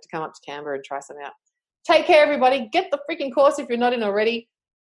 Maybe you have to come up to Canberra and try some out. Take care, everybody. Get the freaking course if you're not in already.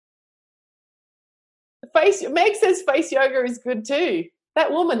 Meg says face yoga is good too.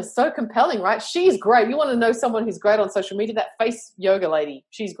 That woman is so compelling, right? She's great. You want to know someone who's great on social media? That face yoga lady.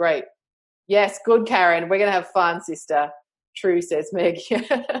 She's great. Yes, good, Karen. We're going to have fun, sister. True, says Meg.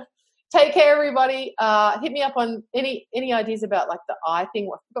 Take care, everybody. Hit me up on any ideas about like the eye thing.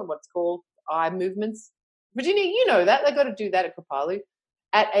 I forgot what it's called. Eye movements. Virginia, you know that. They've got to do that at Kripalu,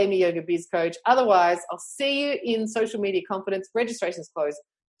 at Amy Yoga Biz Coach. Otherwise, I'll see you in Social Media Confidence. Registration's closed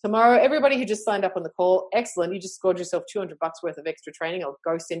tomorrow. Everybody who just signed up on the call, excellent. You just scored yourself $200 worth of extra training. I'll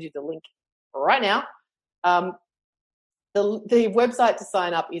go send you the link right now. The website to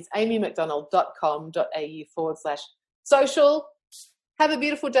sign up is amymcdonald.com.au/social. Have a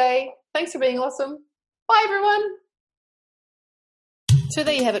beautiful day. Thanks for being awesome. Bye, everyone. So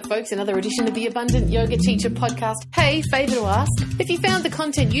there you have it, folks, another edition of the Abundant Yoga Teacher podcast. Hey, favour to ask, if you found the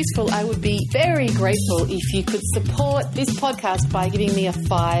content useful, I would be very grateful if you could support this podcast by giving me a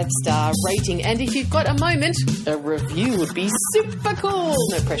 5-star rating. And if you've got a moment, a review would be super cool.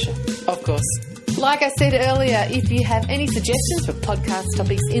 No pressure, of course. Like I said earlier, if you have any suggestions for podcast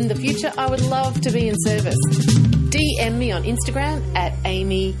topics in the future, I would love to be in service. DM me on Instagram at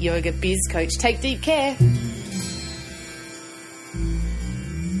Amy Yoga Biz Coach. Take deep care.